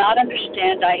just did not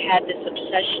understand I had this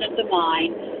obsession of the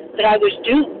mind, that I was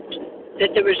doomed,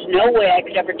 that there was no way I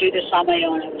could ever do this on my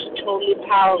own. I was totally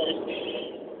powerless.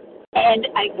 And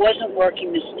I wasn't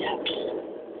working the steps.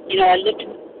 I looked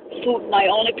food, my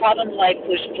only problem in life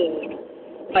was food.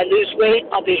 If I lose weight,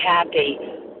 I'll be happy.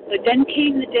 But then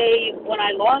came the day when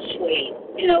I lost weight,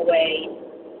 in a way,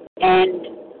 and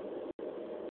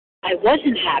I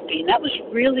wasn't happy, and that was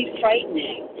really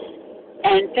frightening.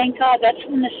 And thank God that's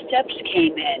when the steps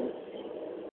came in,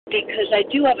 because I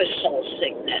do have a soul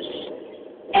sickness.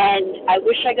 And I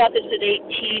wish I got this at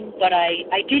 18, but I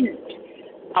didn't.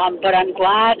 But I'm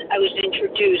glad I was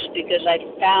introduced, because I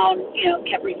found,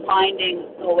 kept refining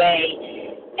away.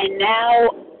 And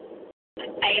now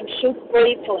I am so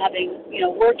grateful having,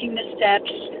 working the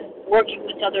steps, working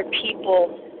with other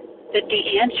people, that the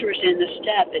answer is in the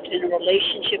step. It's in a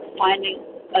relationship, finding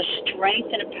a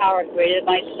strength and a power greater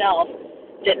than myself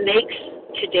that makes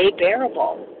today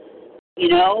bearable.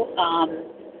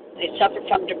 I suffer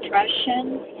from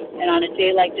depression, and on a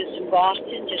day like this in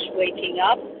Boston, just waking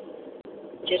up,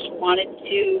 just wanted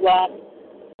to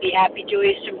be happy,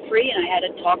 joyous, and free, and I had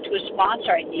to talk to a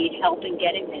sponsor. I need help in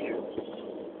getting there.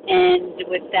 And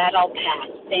with that, I'll pass.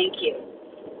 Thank you.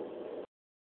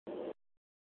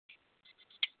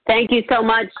 Thank you so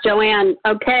much, Joanne.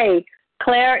 Okay,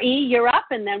 Claire E., you're up,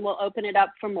 and then we'll open it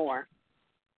up for more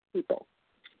people.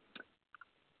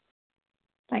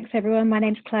 Thanks, everyone. My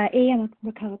name's Claire E. I'm a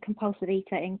recovered compulsive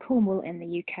eater in Cornwall in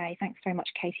the UK. Thanks very much,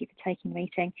 Katie, for taking the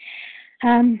meeting.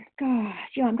 I'm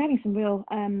having some real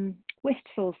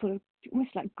wistful, sort of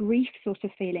almost like grief sort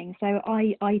of feeling. So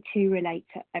I too relate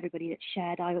to everybody that's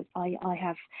shared. I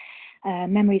have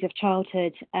memories of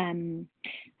childhood. I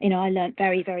learned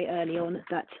very, very early on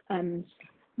that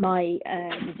my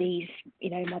disease,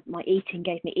 my eating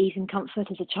gave me ease and comfort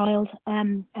as a child,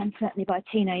 and certainly by a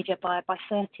teenager, by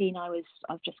 13,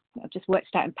 I've just worked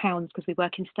it out in pounds because we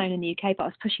work in stone in the UK, but I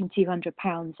was pushing 200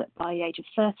 pounds by the age of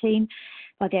 13.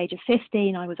 By the age of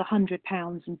 15, I was 100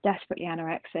 pounds and desperately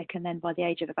anorexic, and then by the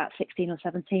age of about 16 or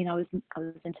 17, I was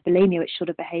into bulimia, which sort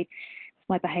of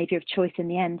my behaviour of choice in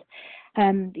the end.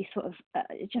 These sort of I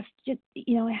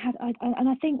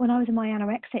think when I was in my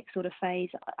anorexic sort of phase,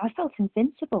 I felt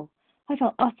invincible. I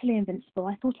felt utterly invincible.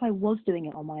 I thought I was doing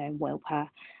it on my own willpower,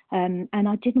 and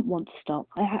I didn't want to stop.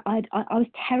 I was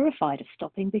terrified of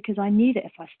stopping because I knew that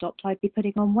if I stopped, I'd be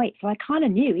putting on weight. So I kind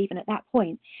of knew even at that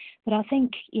point. But I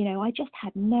think, I just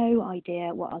had no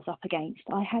idea what I was up against.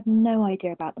 I had no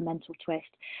idea about the mental twist.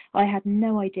 I had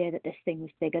no idea that this thing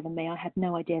was bigger than me. I had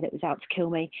no idea that it was out to kill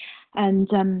me. And,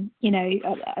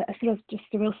 a sort of just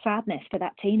a real sadness for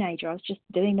that teenager. I was just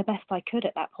doing the best I could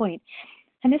at that point.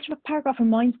 And this paragraph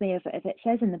reminds me of it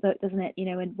says in the book, doesn't it?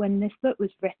 When this book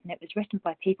was written, it was written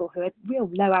by people who had real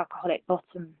low alcoholic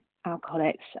bottom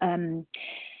alcoholics.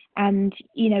 And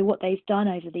what they've done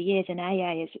over the years in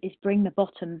AA is bring the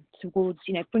bottom towards,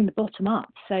 bring the bottom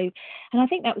up. So, and I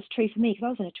think that was true for me because I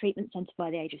was in a treatment centre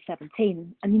by the age of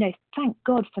 17. And, thank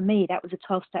God for me, that was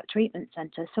a 12-step treatment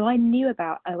centre. So I knew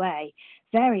about OA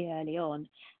very early on.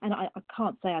 And I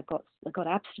can't say I got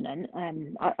abstinent.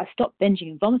 I stopped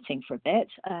binging and vomiting for a bit.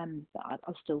 But I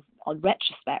was still, on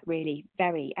retrospect, really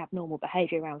very abnormal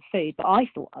behaviour around food. But I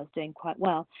thought I was doing quite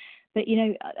well. But,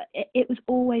 it was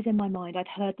always in my mind. I'd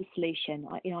heard the solution.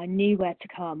 I knew where to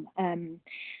come. And,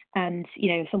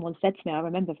 someone said to me, I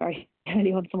remember very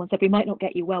early on, someone said, we might not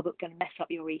get you well, but we're going to mess up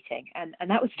your eating. And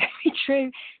that was very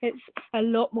true. It's a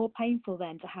lot more painful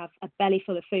then to have a belly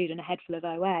full of food and a head full of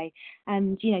OA.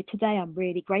 And, today I'm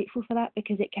really grateful for that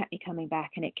because it kept me coming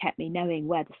back and it kept me knowing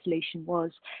where the solution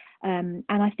was. And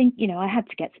I think, I had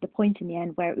to get to the point in the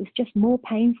end where it was just more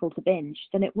painful to binge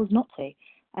than it was not to.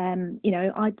 I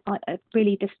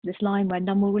really this line where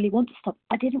none will really want to stop.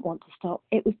 I didn't want to stop.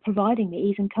 It was providing me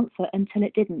ease and comfort until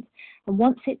it didn't. And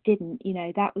once it didn't,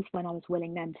 that was when I was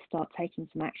willing then to start taking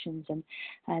some actions and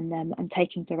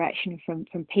taking direction from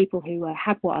people who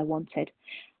had what I wanted.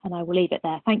 And I will leave it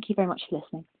there. Thank you very much for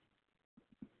listening.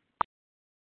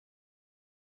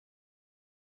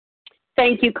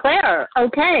 Thank you, Claire.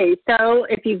 Okay, so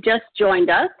if you've just joined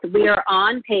us, we are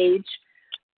on page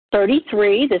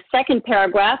 33, the second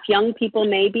paragraph, young people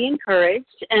may be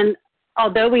encouraged. And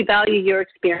although we value your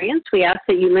experience, we ask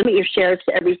that you limit your shares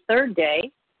to every third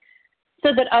day so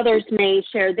that others may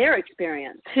share their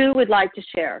experience. Who would like to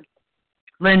share?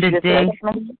 Linda D.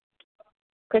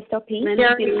 Crystal P.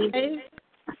 Linda D.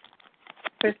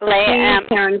 Crystal P.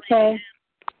 Karen K.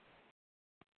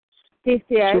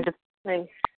 DCA.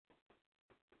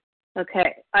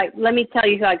 Okay, let me tell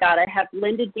you who I got. I have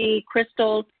Linda D.,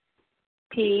 Crystal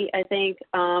P., I think,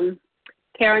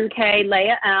 Karen K.,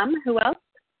 Leah M. Who else?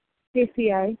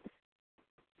 DCA.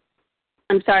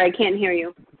 I'm sorry, I can't hear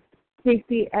you.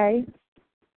 DCA.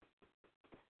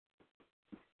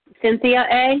 Cynthia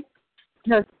A.?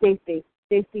 No, Stacy.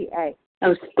 Stacy A.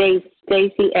 Oh,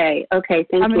 Stacy A. Okay,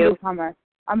 thank you. I'm a newcomer.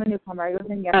 I'm a newcomer. I was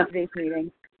in yesterday's meeting.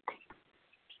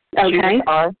 Okay. Judith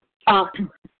R.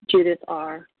 Judith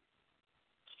R.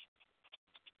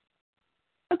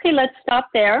 Okay, let's stop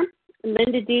there.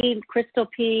 Linda D, Crystal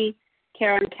P,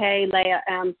 Karen K, Leah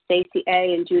M, Stacy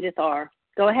A, and Judith R.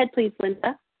 Go ahead, please,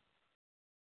 Linda.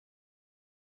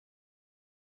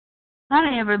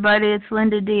 Hi, everybody. It's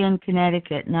Linda D. in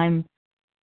Connecticut, and I'm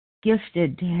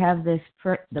gifted to have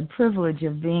the privilege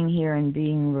of being here and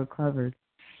being recovered.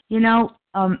 You know,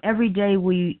 every day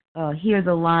we hear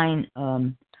the line,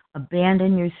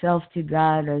 abandon yourself to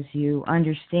God as you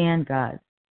understand God,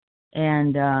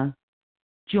 and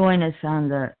join us on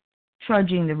the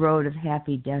trudging the road of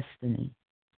happy destiny.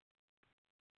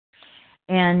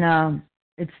 And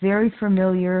it's very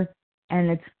familiar,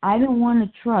 and I don't want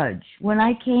to trudge. When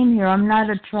I came here, I'm not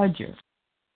a trudger.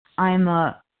 And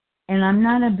I'm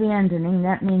not abandoning,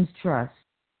 that means trust.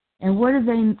 And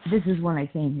this is when I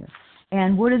came here.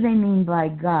 And what do they mean by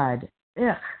God?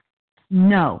 Ugh,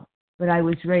 no. But I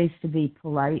was raised to be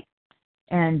polite,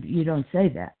 and you don't say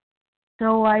that.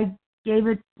 So I gave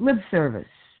it lip service.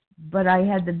 But I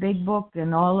had the big book,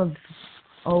 and all of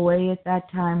OA at that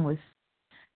time was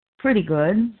pretty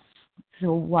good, so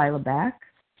a while back.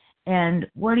 And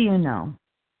what do you know?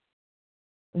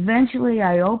 Eventually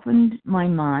I opened my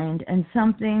mind, and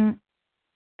something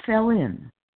fell in.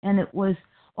 And it was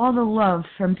all the love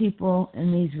from people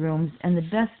in these rooms and the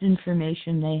best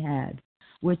information they had,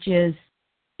 which is,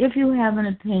 if you have an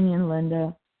opinion,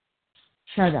 Linda,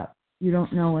 shut up. You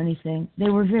don't know anything. They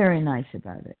were very nice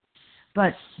about it.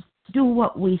 But do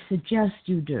what we suggest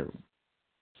you do.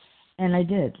 And I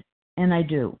did. And I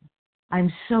do.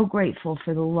 I'm so grateful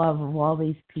for the love of all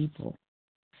these people.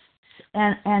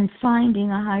 And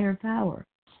finding a higher power.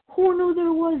 Who knew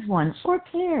there was one or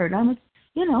cared?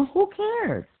 Who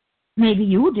cared? Maybe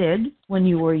you did when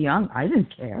you were young. I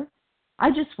didn't care. I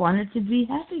just wanted to be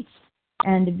happy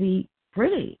and to be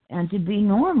pretty and to be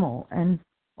normal and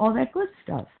all that good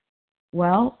stuff.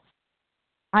 Well,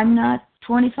 I'm not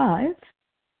 25,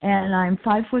 and I'm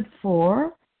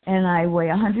 5'4", and I weigh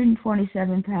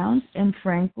 127 pounds, and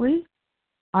frankly,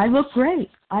 I look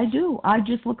great. I do. I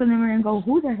just look in the mirror and go,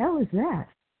 who the hell is that?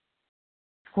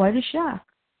 It's quite a shock.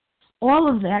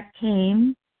 All of that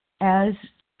came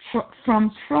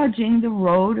from trudging the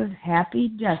road of happy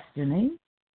destiny.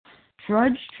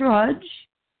 Trudge,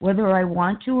 whether I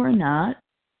want to or not.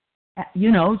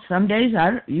 Some days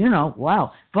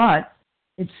wow. But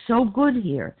it's so good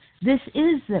here. This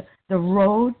is the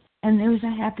road, and there's a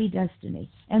happy destiny.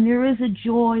 And there is a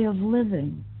joy of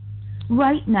living.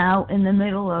 Right now, in the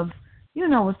middle of,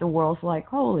 what the world's like,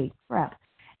 holy crap.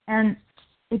 And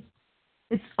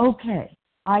it's okay.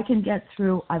 I can get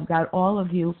through. I've got all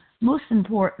of you. Most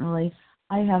importantly,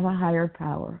 I have a higher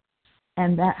power.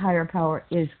 And that higher power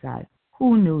is God.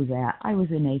 Who knew that? I was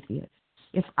an atheist.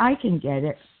 If I can get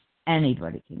it,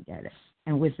 anybody can get it.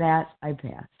 And with that, I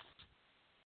pass.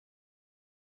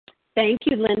 Thank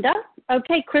you, Linda.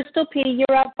 Okay, Crystal P.,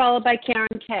 you're up, followed by Karen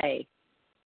K.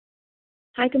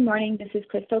 Hi, good morning. This is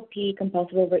Crystal P.,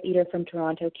 compulsive overeater from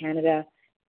Toronto, Canada.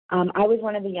 I was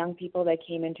one of the young people that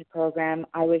came into program.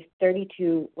 I was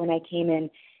 32 when I came in,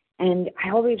 and I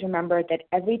always remember that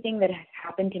everything that has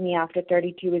happened to me after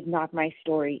 32 is not my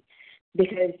story,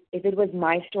 because if it was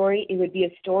my story, it would be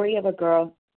a story of a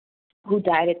girl who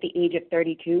died at the age of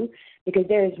 32, because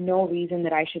there is no reason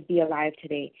that I should be alive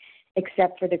today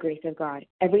except for the grace of God.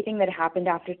 Everything that happened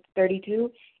after 32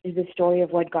 is the story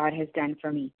of what God has done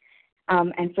for me.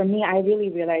 And for me, I really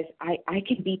realized I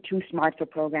can be too smart for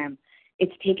program.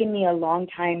 It's taken me a long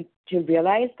time to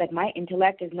realize that my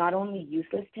intellect is not only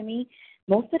useless to me,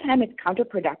 most of the time it's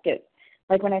counterproductive.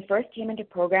 Like when I first came into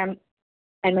program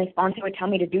and my sponsor would tell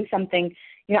me to do something,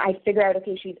 I'd figure out,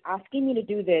 okay, she's asking me to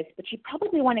do this, but she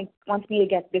probably wants me to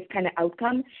get this kind of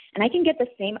outcome, and I can get the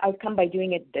same outcome by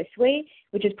doing it this way,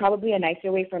 which is probably a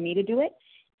nicer way for me to do it.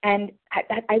 And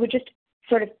I would just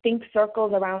sort of think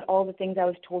circles around all the things I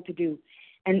was told to do.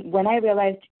 And when I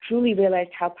truly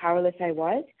realized how powerless I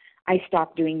was, I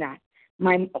stopped doing that.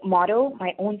 My motto,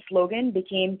 my own slogan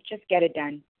became, just get it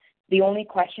done. The only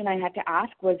question I had to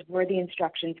ask was, were the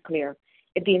instructions clear?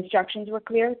 If the instructions were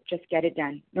clear, just get it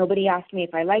done. Nobody asked me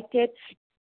if I liked it.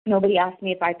 Nobody asked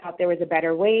me if I thought there was a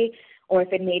better way, or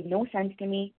if it made no sense to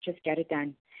me, just get it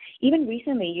done. Even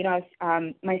recently,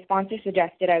 my sponsor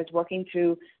suggested, I was working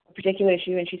through a particular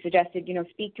issue, and she suggested,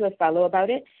 speak to a fellow about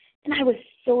it. And I was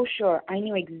so sure. I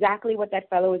knew exactly what that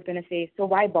fellow was going to say, so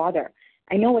why bother?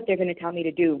 I know what they're going to tell me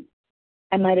to do.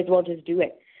 I might as well just do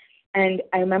it. And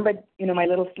I remembered, my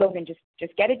little slogan,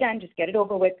 just get it done, just get it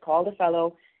over with, call the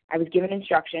fellow. I was given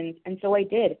instructions, and so I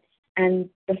did. And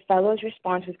the fellow's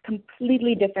response was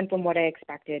completely different from what I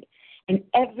expected. And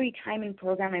every time in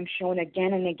program, I'm shown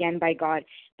again and again by God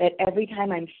that every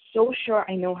time I'm so sure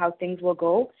I know how things will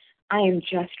go, I am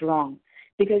just wrong.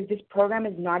 Because this program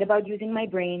is not about using my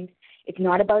brain. It's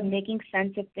not about making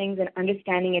sense of things and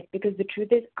understanding it, because the truth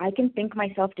is I can think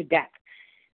myself to death.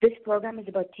 This program is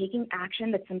about taking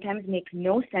action that sometimes makes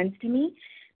no sense to me,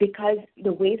 because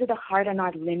the ways of the heart are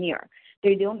not linear.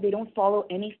 They don't follow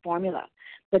any formula.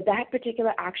 But that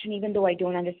particular action, even though I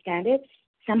don't understand it,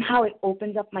 somehow it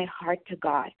opens up my heart to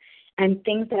God. And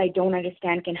things that I don't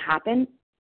understand can happen,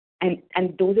 and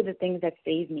those are the things that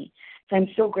save me. So I'm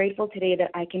so grateful today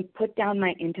that I can put down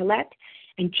my intellect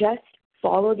and just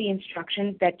follow the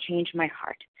instructions that change my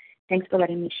heart. Thanks for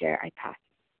letting me share. I pass.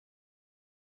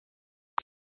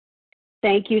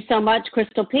 Thank you so much,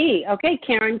 Crystal P. Okay,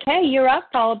 Karen K., you're up,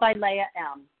 followed by Leah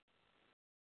M.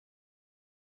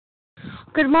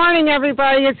 Good morning,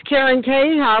 everybody. It's Karen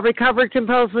K., recovered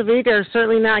compulsive eater,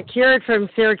 certainly not cured, from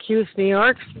Syracuse, New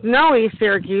York, snowy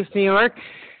Syracuse, New York,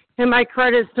 and my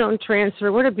credits don't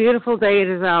transfer. What a beautiful day it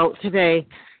is out today.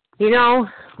 You know,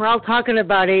 we're all talking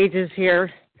about ages here.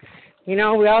 You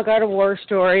know, we all got a war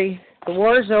story. The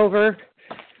war's over.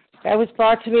 That was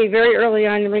brought to me very early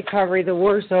on in recovery. The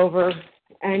war's over.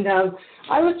 And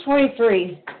I was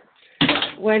 23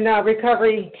 when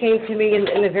recovery came to me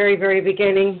in the very, very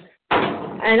beginning.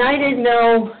 And I didn't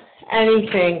know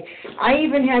anything. I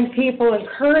even had people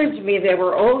encourage me that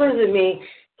were older than me.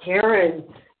 Karen,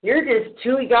 you're just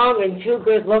too young and too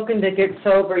good looking to get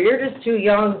sober. You're just too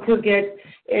young to get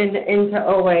into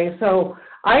OA. So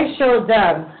I showed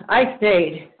them. I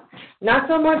stayed. Not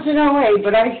so much in OA,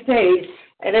 but I stayed.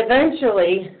 And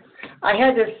eventually I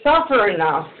had to suffer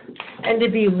enough and to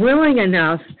be willing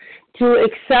enough to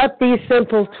accept these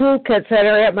simple toolkits that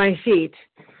are at my feet.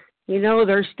 You know,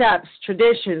 their steps,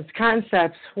 traditions,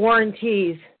 concepts,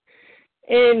 warranties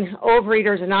in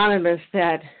Overeaters Anonymous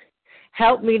that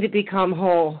help me to become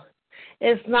whole.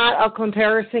 It's not a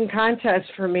comparison contest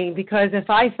for me, because if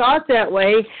I thought that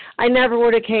way, I never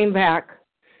would have came back.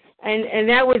 And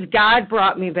that was God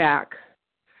brought me back,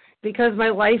 because my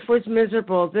life was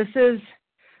miserable. This is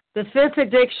the 5th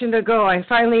addiction to go. I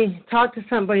finally talked to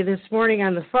somebody this morning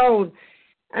on the phone,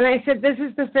 and I said, this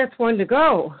is the 5th one to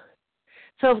go.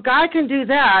 So if God can do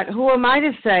that, who am I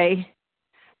to say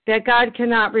that God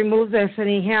cannot remove this? And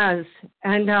he has.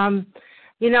 And,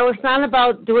 you know, it's not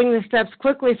about doing the steps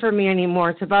quickly for me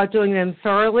anymore. It's about doing them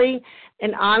thoroughly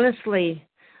and honestly.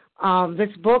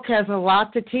 This book has a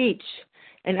lot to teach.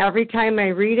 And every time I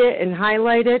read it and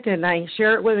highlight it and I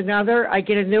share it with another, I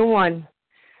get a new one.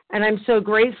 And I'm so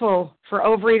grateful for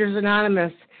Overeaters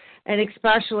Anonymous, and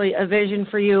especially A Vision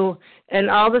for You and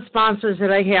all the sponsors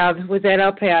that I have. With that,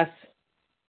 I'll pass.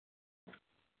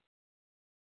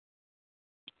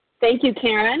 Thank you,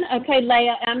 Karen. Okay,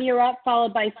 Leah M., you're up,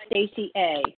 followed by Stacy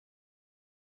A.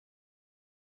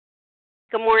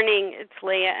 Good morning. It's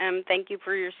Leah M. Thank you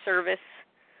for your service.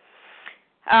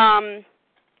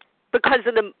 Because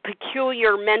of the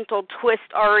peculiar mental twist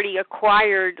already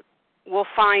acquired, we'll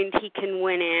find he can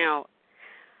win out.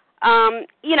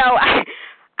 You know,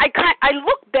 I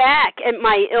look back at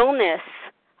my illness,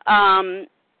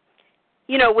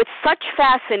 you know, with such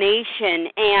fascination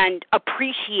and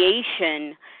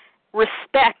appreciation,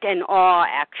 respect and awe,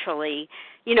 actually,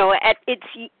 you know, at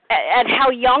how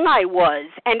young I was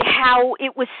and how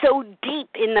it was so deep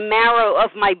in the marrow of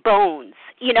my bones,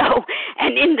 you know,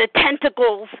 and in the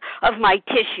tentacles of my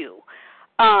tissue.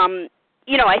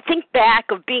 You know, I think back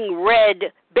of being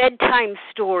read bedtime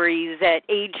stories at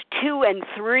age 2 and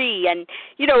 3, and,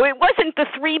 you know, it wasn't the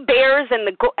 3 bears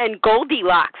and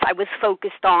Goldilocks I was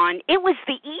focused on. It was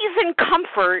the ease and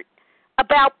comfort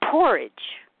about porridge.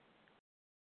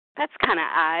 That's kind of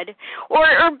odd. Or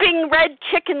being read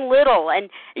Chicken Little, and,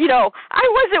 you know,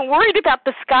 I wasn't worried about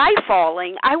the sky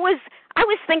falling. I was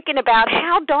thinking about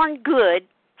how darn good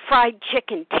fried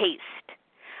chicken tastes.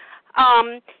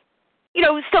 You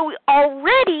know, so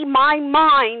already my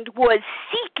mind was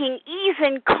seeking ease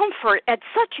and comfort at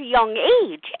such a young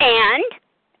age. And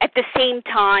at the same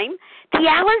time, the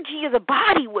allergy of the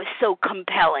body was so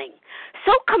compelling.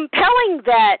 So compelling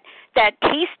that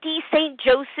tasty St.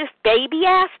 Joseph baby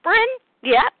aspirin,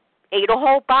 yep, ate a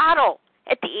whole bottle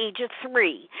at the age of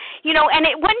 3. You know, and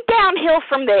it went downhill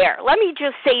from there. Let me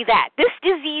just say that. This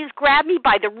disease grabbed me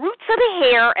by the roots of the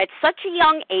hair at such a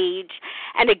young age,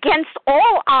 and against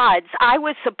all odds, I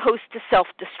was supposed to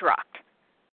self-destruct.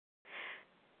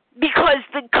 Because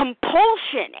the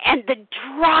compulsion and the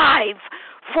drive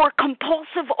for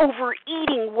compulsive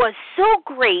overeating was so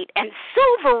great and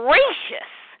so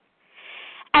voracious.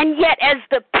 And yet, as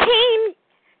the pain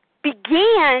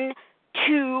began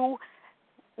to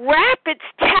wrap its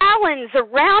talons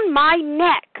around my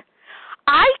neck.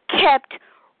 I kept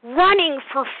running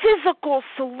for physical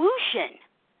solution.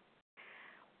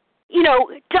 You know,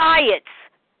 diets,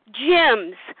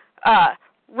 gyms,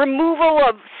 removal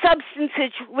of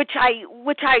substances, which I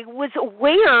was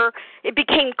aware, it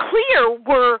became clear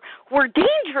were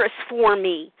dangerous for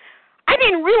me. I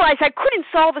didn't realize I couldn't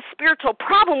solve a spiritual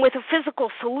problem with a physical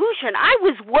solution. I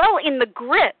was well in the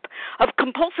grip of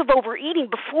compulsive overeating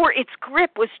before its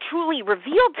grip was truly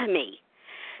revealed to me.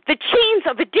 The chains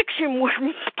of addiction were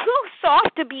too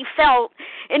soft to be felt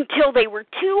until they were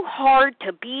too hard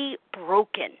to be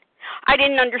broken. I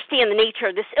didn't understand the nature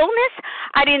of this illness.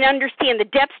 I didn't understand the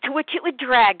depths to which it would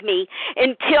drag me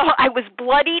until I was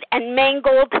bloodied and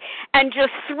mangled and just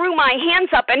threw my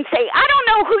hands up and say, I don't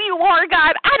know who you are,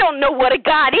 God. I don't know what a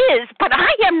God is, but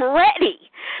I am ready.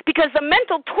 Because the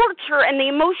mental torture and the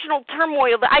emotional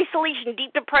turmoil, the isolation,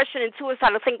 deep depression, and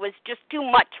suicide, I think was just too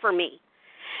much for me.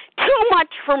 Too much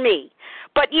for me.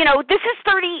 But, you know, this is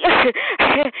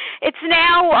it's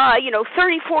now,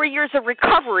 34 years of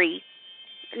recovery.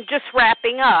 Just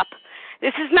wrapping up,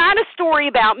 this is not a story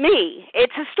about me.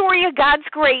 It's a story of God's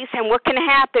grace and what can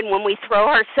happen when we throw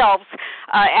ourselves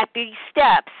at these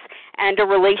steps and a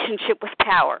relationship with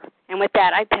power. And with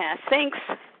that, I pass. Thanks.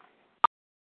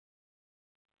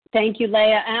 Thank you,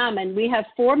 Leah M. And we have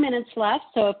 4 minutes left,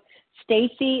 so if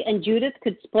Stacy and Judith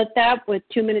could split that with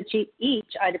 2 minutes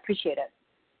each, I'd appreciate it.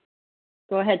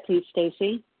 Go ahead, please,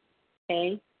 Stacy.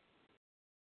 Okay.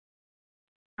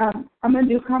 I'm a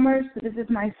newcomer, so this is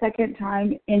my second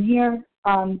time in here.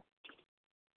 I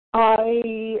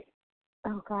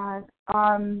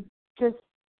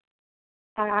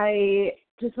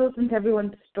just listened to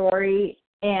everyone's story,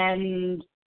 and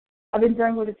I've been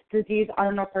dealing with this disease, I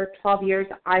don't know, for 12 years.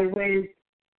 I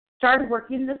started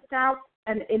working this out,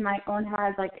 and in my own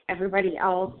head, like everybody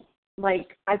else,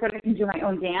 like I thought I can do my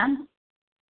own dance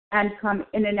and come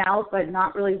in and out, but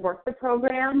not really work the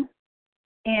program.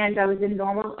 And I was in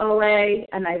normal OA,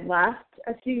 and I left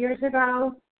a few years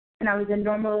ago, and I was in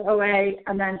normal OA,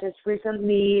 and then just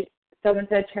recently someone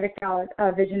said, check out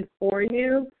Vision for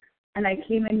You, and I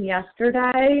came in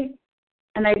yesterday,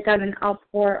 and I got an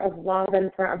outpour of love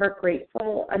and forever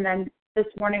grateful, and then this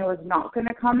morning I was not going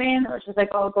to come in. I was just like,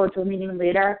 oh, I'll go to a meeting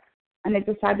later, and I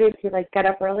decided to, like, get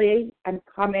up early and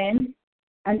come in,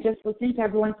 and just listening to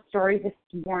everyone's story this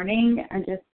morning, and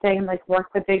just saying, like,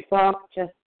 work the big book,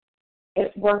 just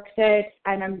it works it,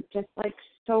 and I'm just, like,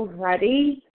 so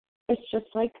ready. It's just,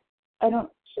 like,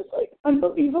 it's just, like,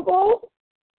 unbelievable.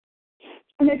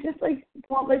 And I just, like,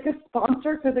 want, like, a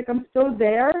sponsor because, like, I'm still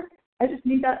there. I just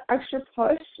need that extra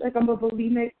push. Like, I'm a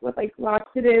bulimic with, like,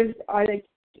 laxatives. I, like,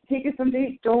 take it some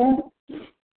days, don't.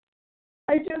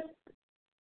 I'm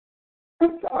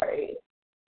sorry.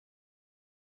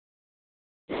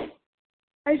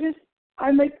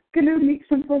 I'm, like, going to make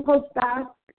some phone calls back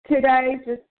today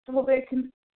just so hopefully I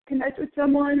can connect with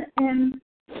someone, and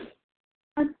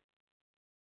I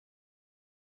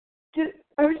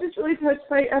was just really touched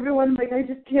by everyone. Like, I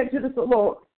just can't do this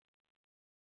alone.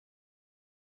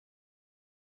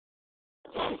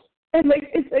 And,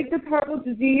 like, it's like the terrible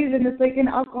disease, and it's like an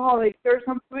alcoholic. There are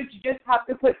some foods you just have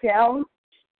to put down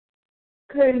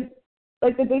because,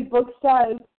 like the big book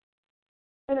says,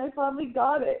 and I finally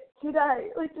got it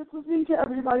today. Like, just listening to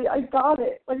everybody, I got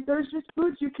it. Like, there's just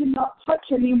foods you cannot touch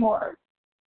anymore.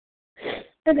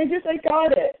 And I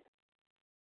got it.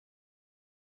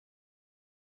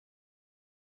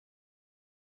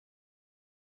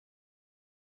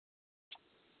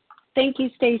 Thank you,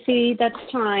 Stacy. That's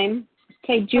time.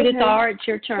 Okay, Judith R., it's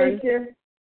your turn. Thank you.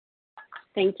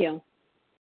 Thank you.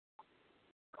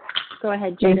 Go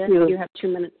ahead, Judith. You have 2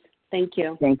 minutes. Thank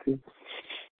you. Thank you.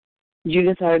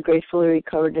 Judith R., gratefully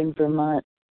recovered in Vermont.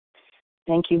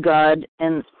 Thank you, God.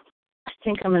 And I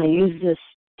think I'm going to use this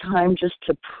time just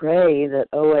to pray that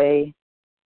OA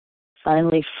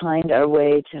finally find our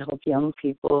way to help young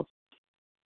people.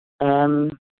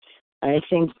 I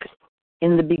think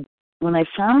when I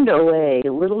found OA,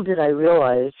 little did I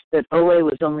realize that OA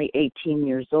was only 18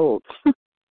 years old.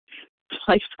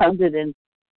 I found it in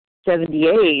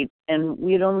 78, and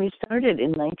we had only started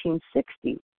in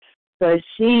 1960. So I've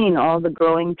seen all the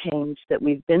growing pains that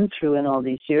we've been through in all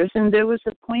these years, and there was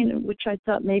a point at which I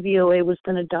thought maybe OA was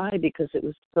going to die because it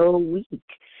was so weak.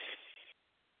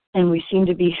 And we seem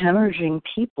to be hemorrhaging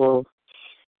people.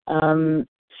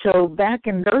 So back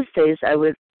in those days, I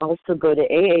would also go to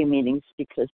AA meetings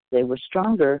because they were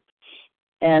stronger.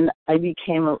 And I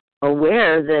became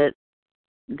aware that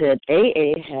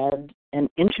AA had an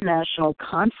international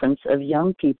conference of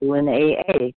young people in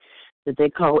AA. that they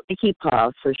call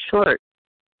ICIPA for short.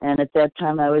 And at that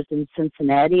time I was in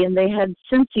Cincinnati, and they had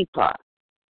CinciPA,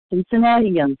 Cincinnati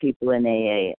Young People in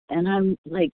AA. And I'm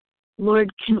like,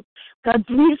 Lord, God,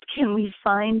 please, can we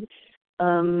find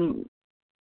ICIPO,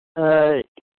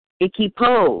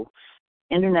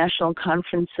 International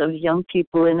Conference of Young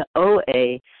People in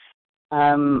OA.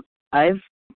 I've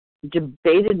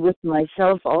debated with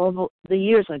myself all the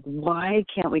years, like, why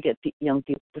can't we get young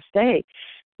people to stay?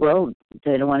 Well,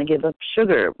 they don't want to give up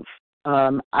sugar.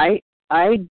 I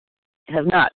have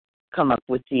not come up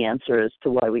with the answer as to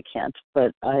why we can't,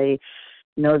 but I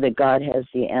know that God has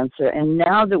the answer. And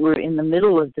now that we're in the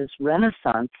middle of this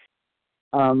renaissance,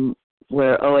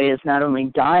 where OA is not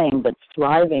only dying but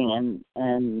thriving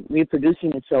and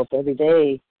reproducing itself every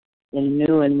day in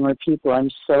new and more people,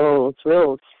 I'm so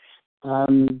thrilled.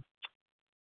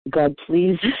 God,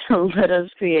 please let us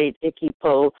create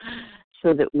ICIPO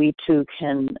so that we too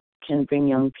can bring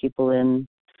young people in.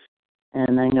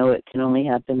 And I know it can only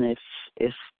happen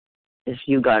if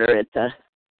you got her at the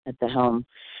helm.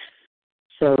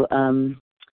 So, and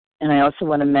I also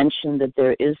want to mention that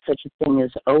there is such a thing as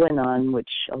Oanon,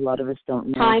 which a lot of us don't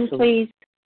know. Time, please.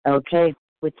 Okay.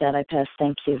 With that, I pass.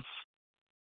 Thank you.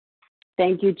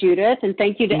 Thank you, Judith, and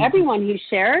thank you to everyone who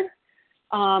shared.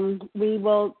 We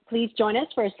will please join us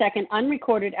for a second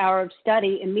unrecorded hour of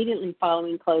study immediately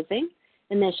following closing.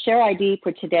 And the share ID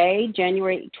for today,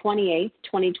 January 28th,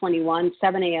 2021,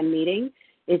 7 a.m. meeting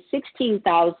is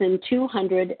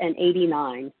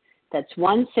 16,289. That's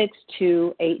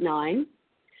 16289.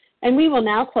 And we will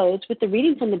now close with the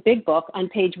reading from the Big Book on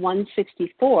page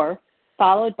 164,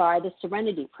 followed by the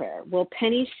Serenity Prayer. Will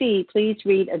Penny C. please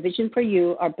read A Vision for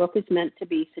You? Our book is meant to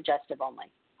be suggestive only.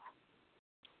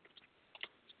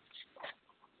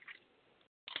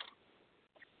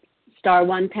 Star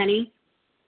one, Penny.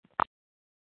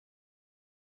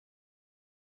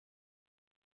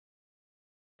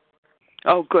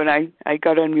 Oh, good. I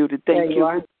got unmuted. Thank There you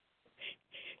are.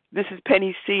 This is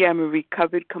Penny C. I'm a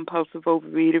recovered compulsive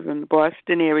overeater in the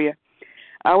Boston area.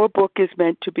 Our book is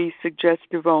meant to be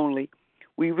suggestive only.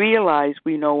 We realize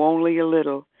we know only a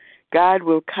little. God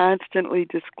will constantly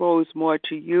disclose more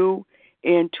to you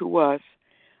and to us.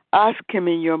 Ask Him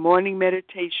in your morning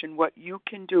meditation what you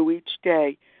can do each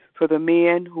day for the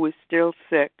man who is still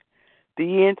sick.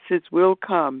 The answers will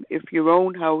come if your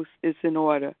own house is in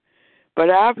order. But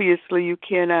obviously you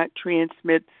cannot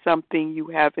transmit something you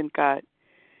haven't got.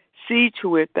 See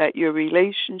to it that your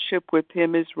relationship with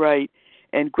Him is right,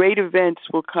 and great events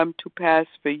will come to pass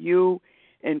for you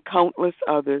and countless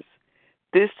others.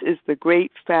 This is the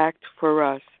great fact for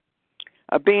us.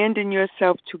 Abandon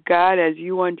yourself to God as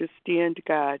you understand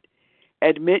God.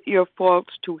 Admit your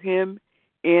faults to Him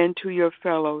and to your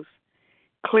fellows.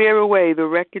 Clear away the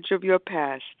wreckage of your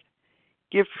past.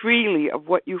 Give freely of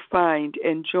what you find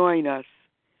and join us.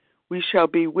 We shall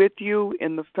be with you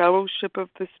in the fellowship of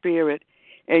the Spirit,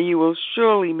 and you will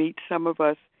surely meet some of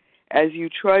us as you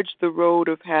trudge the road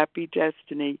of happy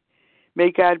destiny.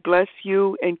 May God bless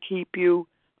you and keep you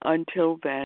until then.